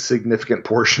there's a significant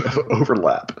portion of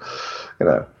overlap,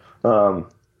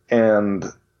 and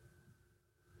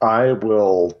I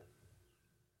will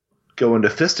go into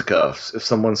fisticuffs if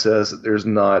someone says that there's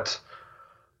not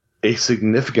a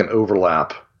significant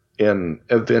overlap in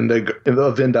a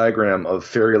Venn diagram of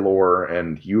fairy lore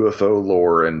and UFO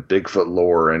lore and Bigfoot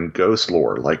lore and ghost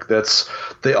lore. Like,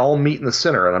 they all meet in the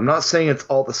center. And I'm not saying it's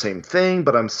all the same thing,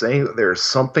 but I'm saying that there's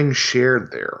something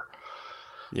shared there.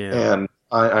 Yeah. And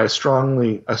I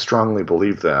strongly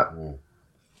believe that.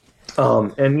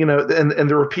 And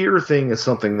the repeater thing is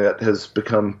something that has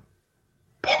become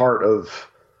part of,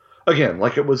 again,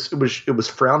 like it was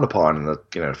frowned upon in the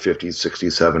 50s,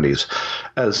 60s, 70s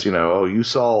as, oh, you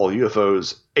saw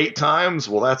UFOs 8 times.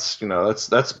 Well, that's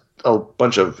a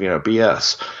bunch of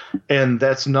BS, and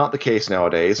that's not the case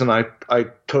nowadays. And I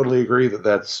totally agree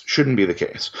that shouldn't be the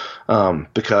case,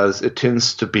 because it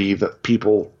tends to be that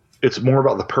people. It's more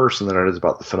about the person than it is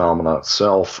about the phenomena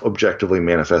itself objectively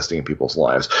manifesting in people's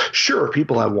lives. Sure,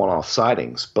 people have one-off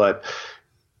sightings, but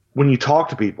when you talk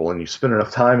to people and you spend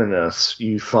enough time in this,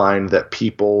 you find that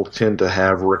people tend to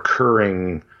have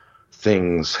recurring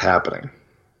things happening.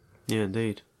 Yeah,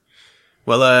 indeed.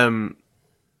 Well, I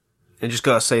just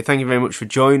got to say thank you very much for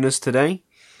joining us today.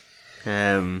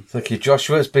 Thank you,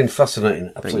 Joshua. It's been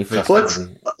fascinating. Absolutely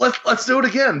fascinating. Let's do it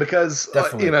again, because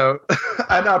and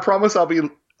I promise I'll be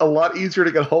a lot easier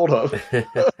to get hold of.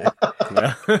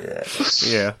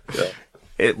 Yeah.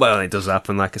 It does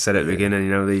happen, like I said at the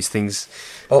beginning, these things.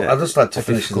 Well, I'd just like to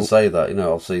finish and say that,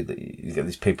 obviously, that you get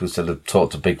these people who sort of talk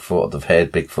to Bigfoot, they've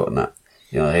heard Bigfoot and that,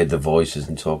 heard the voices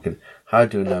and talking. How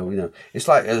do you know, it's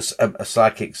like a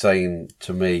psychic saying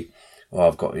to me, oh,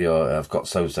 I've got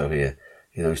so-and-so here,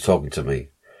 he's talking to me.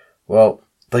 Well,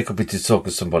 they could be just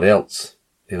talking to somebody else,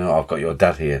 You know, I've got your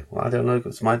dad here. Well, I don't know if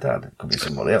it's my dad. It could be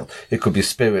somebody else. It could be a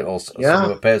spirit or some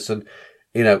other person,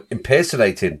 you know,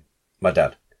 impersonating my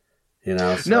dad. You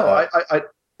know, so, no,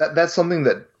 that's something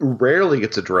that rarely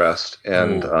gets addressed,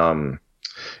 and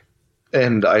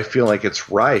I feel like it's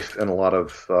rife in a lot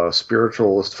of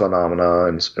spiritualist phenomena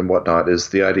and whatnot. Is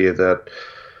the idea that,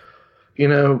 you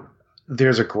know,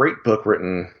 there's a great book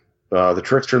written, "The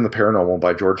Trickster and the Paranormal"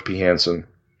 by George P. Hansen.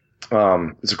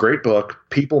 It's a great book.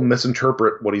 People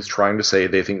misinterpret what he's trying to say.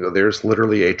 They think that there's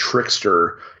literally a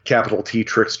trickster, capital T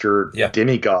trickster,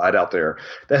 demigod out there.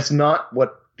 That's not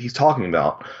what he's talking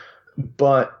about.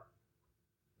 But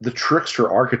the trickster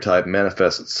archetype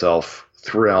manifests itself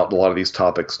throughout a lot of these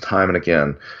topics time and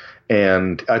again.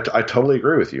 And I totally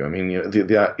agree with you. I mean, you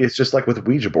know, it's just like with a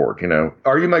Ouija board, you know.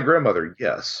 Are you my grandmother?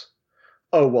 Yes.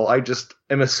 Oh, well, I just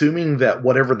am assuming that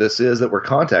whatever this is that we're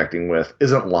contacting with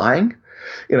isn't lying.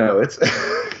 You know, it's,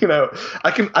 you know,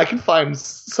 I can find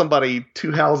somebody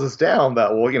 2 houses down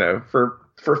that will, you know, for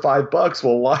 $5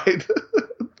 will lie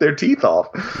their teeth off.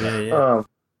 Yeah.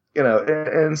 You know,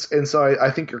 and so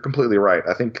I think you're completely right.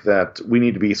 I think that we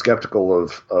need to be skeptical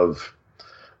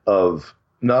of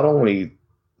not only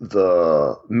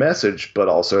the message but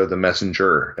also the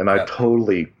messenger. And I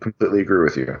completely agree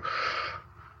with you.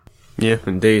 Yeah,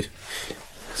 indeed.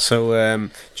 So,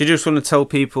 do you just want to tell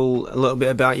people a little bit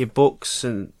about your books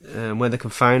and where they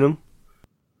can find them?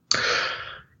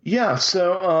 Yeah,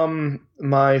 so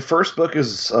my first book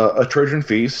is A Trojan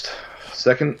Feast.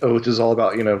 Second, which is all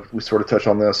about, you know, we sort of touch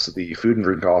on this, the food and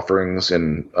drink offerings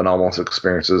and anomalous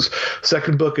experiences.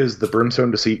 Second book is The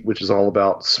Brimstone Deceit, which is all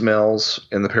about smells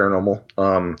and the paranormal.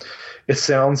 It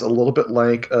sounds a little bit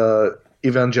like a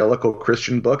evangelical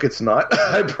Christian book. It's not,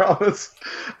 I promise.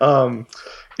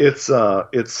 It's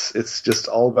just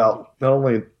all about not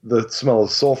only the smell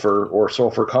of sulfur or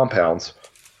sulfur compounds,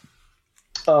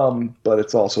 but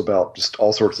it's also about just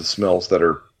all sorts of smells that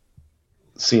are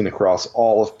seen across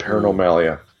all of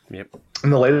paranormalia. Yep.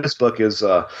 And the latest book is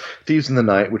Thieves in the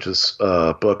Night, which is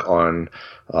a book on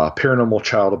paranormal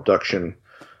child abduction.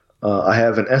 I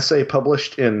have an essay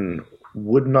published in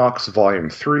Woodknocks Volume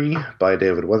 3 by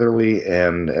David Weatherly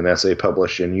and an essay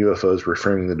published in UFOs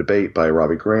Reframing the Debate by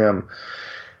Robbie Graham.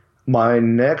 My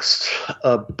next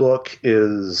book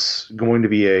is going to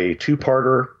be a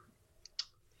two-parter.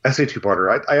 I say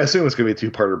two-parter. I assume it's going to be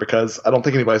a two-parter because I don't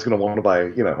think anybody's going to want to buy,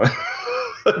 you know,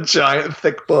 a giant,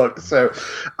 thick book. So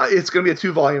it's going to be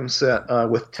a 2-volume set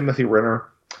with Timothy Renner,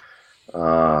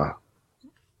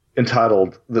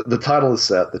 entitled. The title is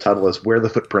set. The title is "Where the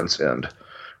Footprints End,"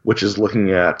 which is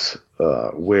looking at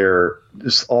where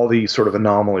just all the sort of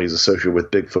anomalies associated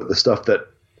with Bigfoot, the stuff that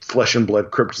flesh and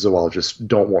blood cryptozoologists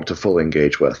don't want to fully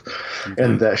engage with,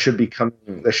 and that should be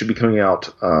coming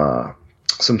out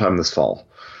sometime this fall.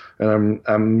 And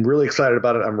I'm really excited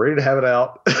about it. I'm ready to have it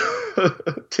out.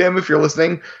 Tim, if you're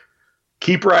listening,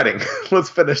 keep writing. Let's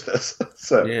finish this.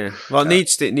 So yeah, well, it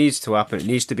needs to happen. It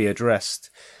needs to be addressed.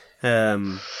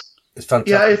 It's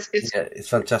fantastic. It's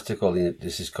fantastic. All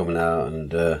this is coming out,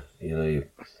 and you know,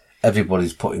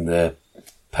 everybody's putting their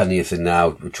pennies in now.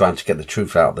 We're trying to get the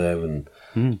truth out there and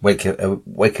wake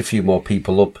a few more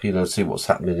people up. You know, see what's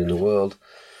happening in the world.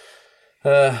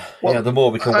 The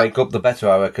more we can wake up, the better.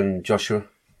 I reckon, Joshua.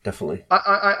 Definitely.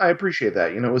 I appreciate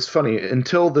that. You know, it was funny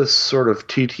until this sort of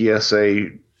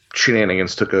TTSA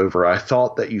shenanigans took over. I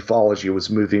thought that ufology was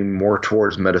moving more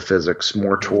towards metaphysics,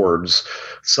 more towards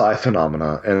psi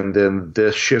phenomena, and then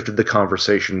this shifted the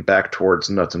conversation back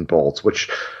towards nuts and bolts, which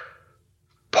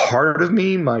part of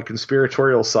me, my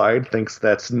conspiratorial side, thinks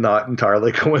that's not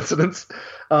entirely a coincidence.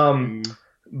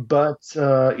 But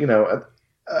you know,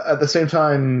 at the same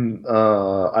time,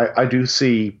 I do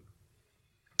see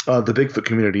the Bigfoot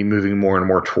community moving more and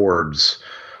more towards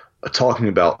talking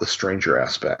about the stranger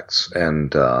aspects.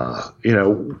 And, you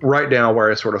know, right now where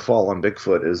I sort of fall on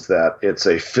Bigfoot is that it's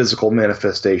a physical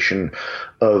manifestation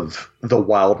of the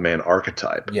wild man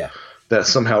archetype. Yeah. That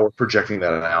somehow we're projecting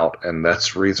that out, and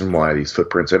that's the reason why these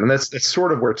footprints. And that's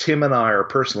sort of where Tim and I are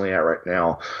personally at right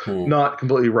now. Not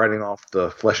completely writing off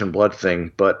the flesh and blood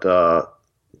thing, but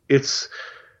it's...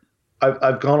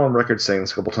 I've gone on record saying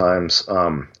this a couple times.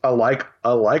 I like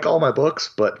all my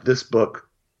books, but this book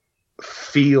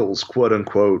feels quote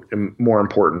unquote more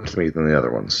important to me than the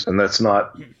other ones, and that's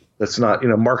not you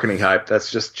know, marketing hype.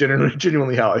 That's just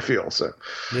genuinely how I feel. So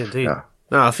yeah, indeed. Yeah.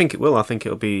 No, I think it will. I think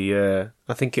it'll be.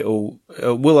 I think it will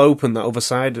open that other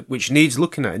side, which needs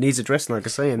looking at. It needs addressing, like I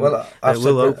say. And well, I've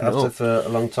said for a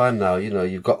long time now. You know,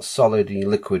 you've got solid and your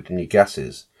liquid and your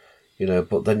gases. You know,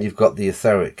 but then you've got the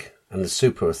etheric and the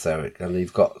super etheric, and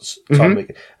you've got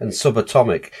atomic and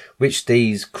subatomic, which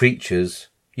these creatures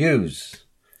use.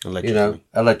 Allegedly.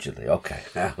 Allegedly. Okay,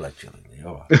 allegedly.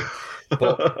 All right.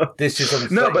 But this is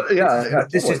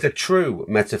this is the true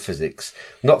metaphysics,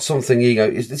 not something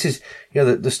This is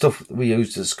the stuff we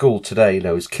used at school today.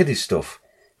 Is kiddie stuff.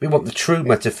 We want the true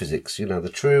metaphysics.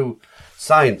 The true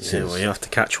sciences. Yeah, well, you have to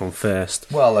catch one first.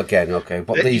 Well, again, okay,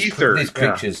 but these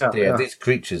creatures, these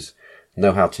creatures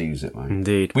know how to use it, mate.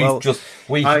 Indeed.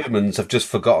 We humans have just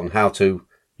forgotten how to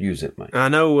use it, mate. I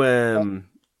know.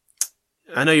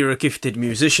 I know you're a gifted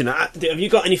musician. Have you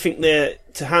got anything there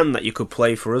to hand that you could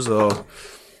play for us, or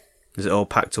is it all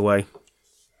packed away?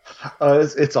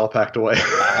 It's all packed away.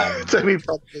 Probably.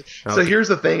 Okay. So here's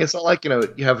the thing: it's not like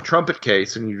you have a trumpet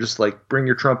case and you just bring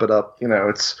your trumpet up.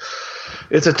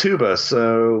 It's a tuba.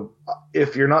 So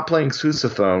if you're not playing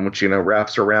sousaphone, which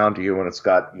wraps around you and you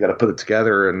got to put it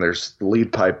together, and the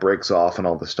lead pipe breaks off and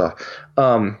all this stuff.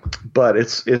 But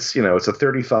it's a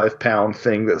 35-pound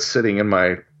thing that's sitting in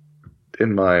my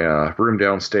room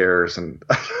downstairs, and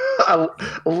I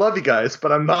love you guys,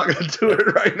 but I'm not going to do it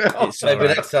right now. Maybe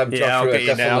next time, Joshua. I'll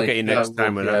get you next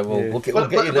time with that. We'll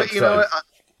get you next time.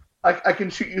 I can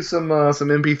shoot you some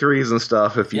MP3s and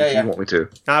stuff if you want me to.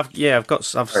 I've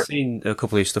seen a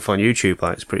couple of stuff on YouTube.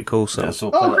 It's pretty cool. So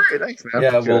great, thanks, man.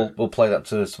 Yeah, we'll play that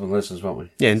to some of the listeners, won't we?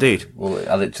 Yeah, indeed. We'll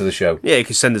add it to the show. Yeah, you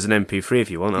can send us an MP3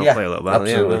 if you want. I'll play a little bit.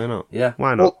 Absolutely. Yeah, why not? Yeah,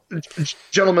 why not? Well,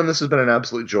 gentlemen, this has been an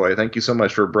absolute joy. Thank you so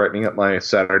much for brightening up my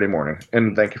Saturday morning,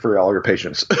 and thank you for all your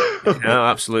patience. No,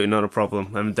 absolutely not a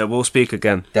problem. And we'll speak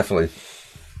again. Definitely.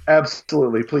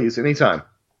 Absolutely, please, anytime.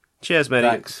 Cheers, mate.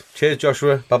 Thanks. Cheers,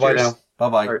 Joshua. Bye-bye now.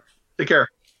 Bye-bye. Right. Take care.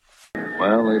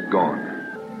 Well, they've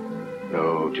gone.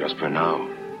 No, just for now.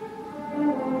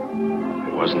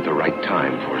 It wasn't the right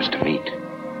time for us to meet.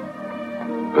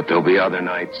 But there'll be other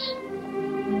nights,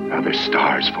 other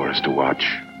stars for us to watch.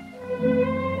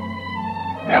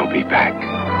 They'll be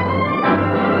back.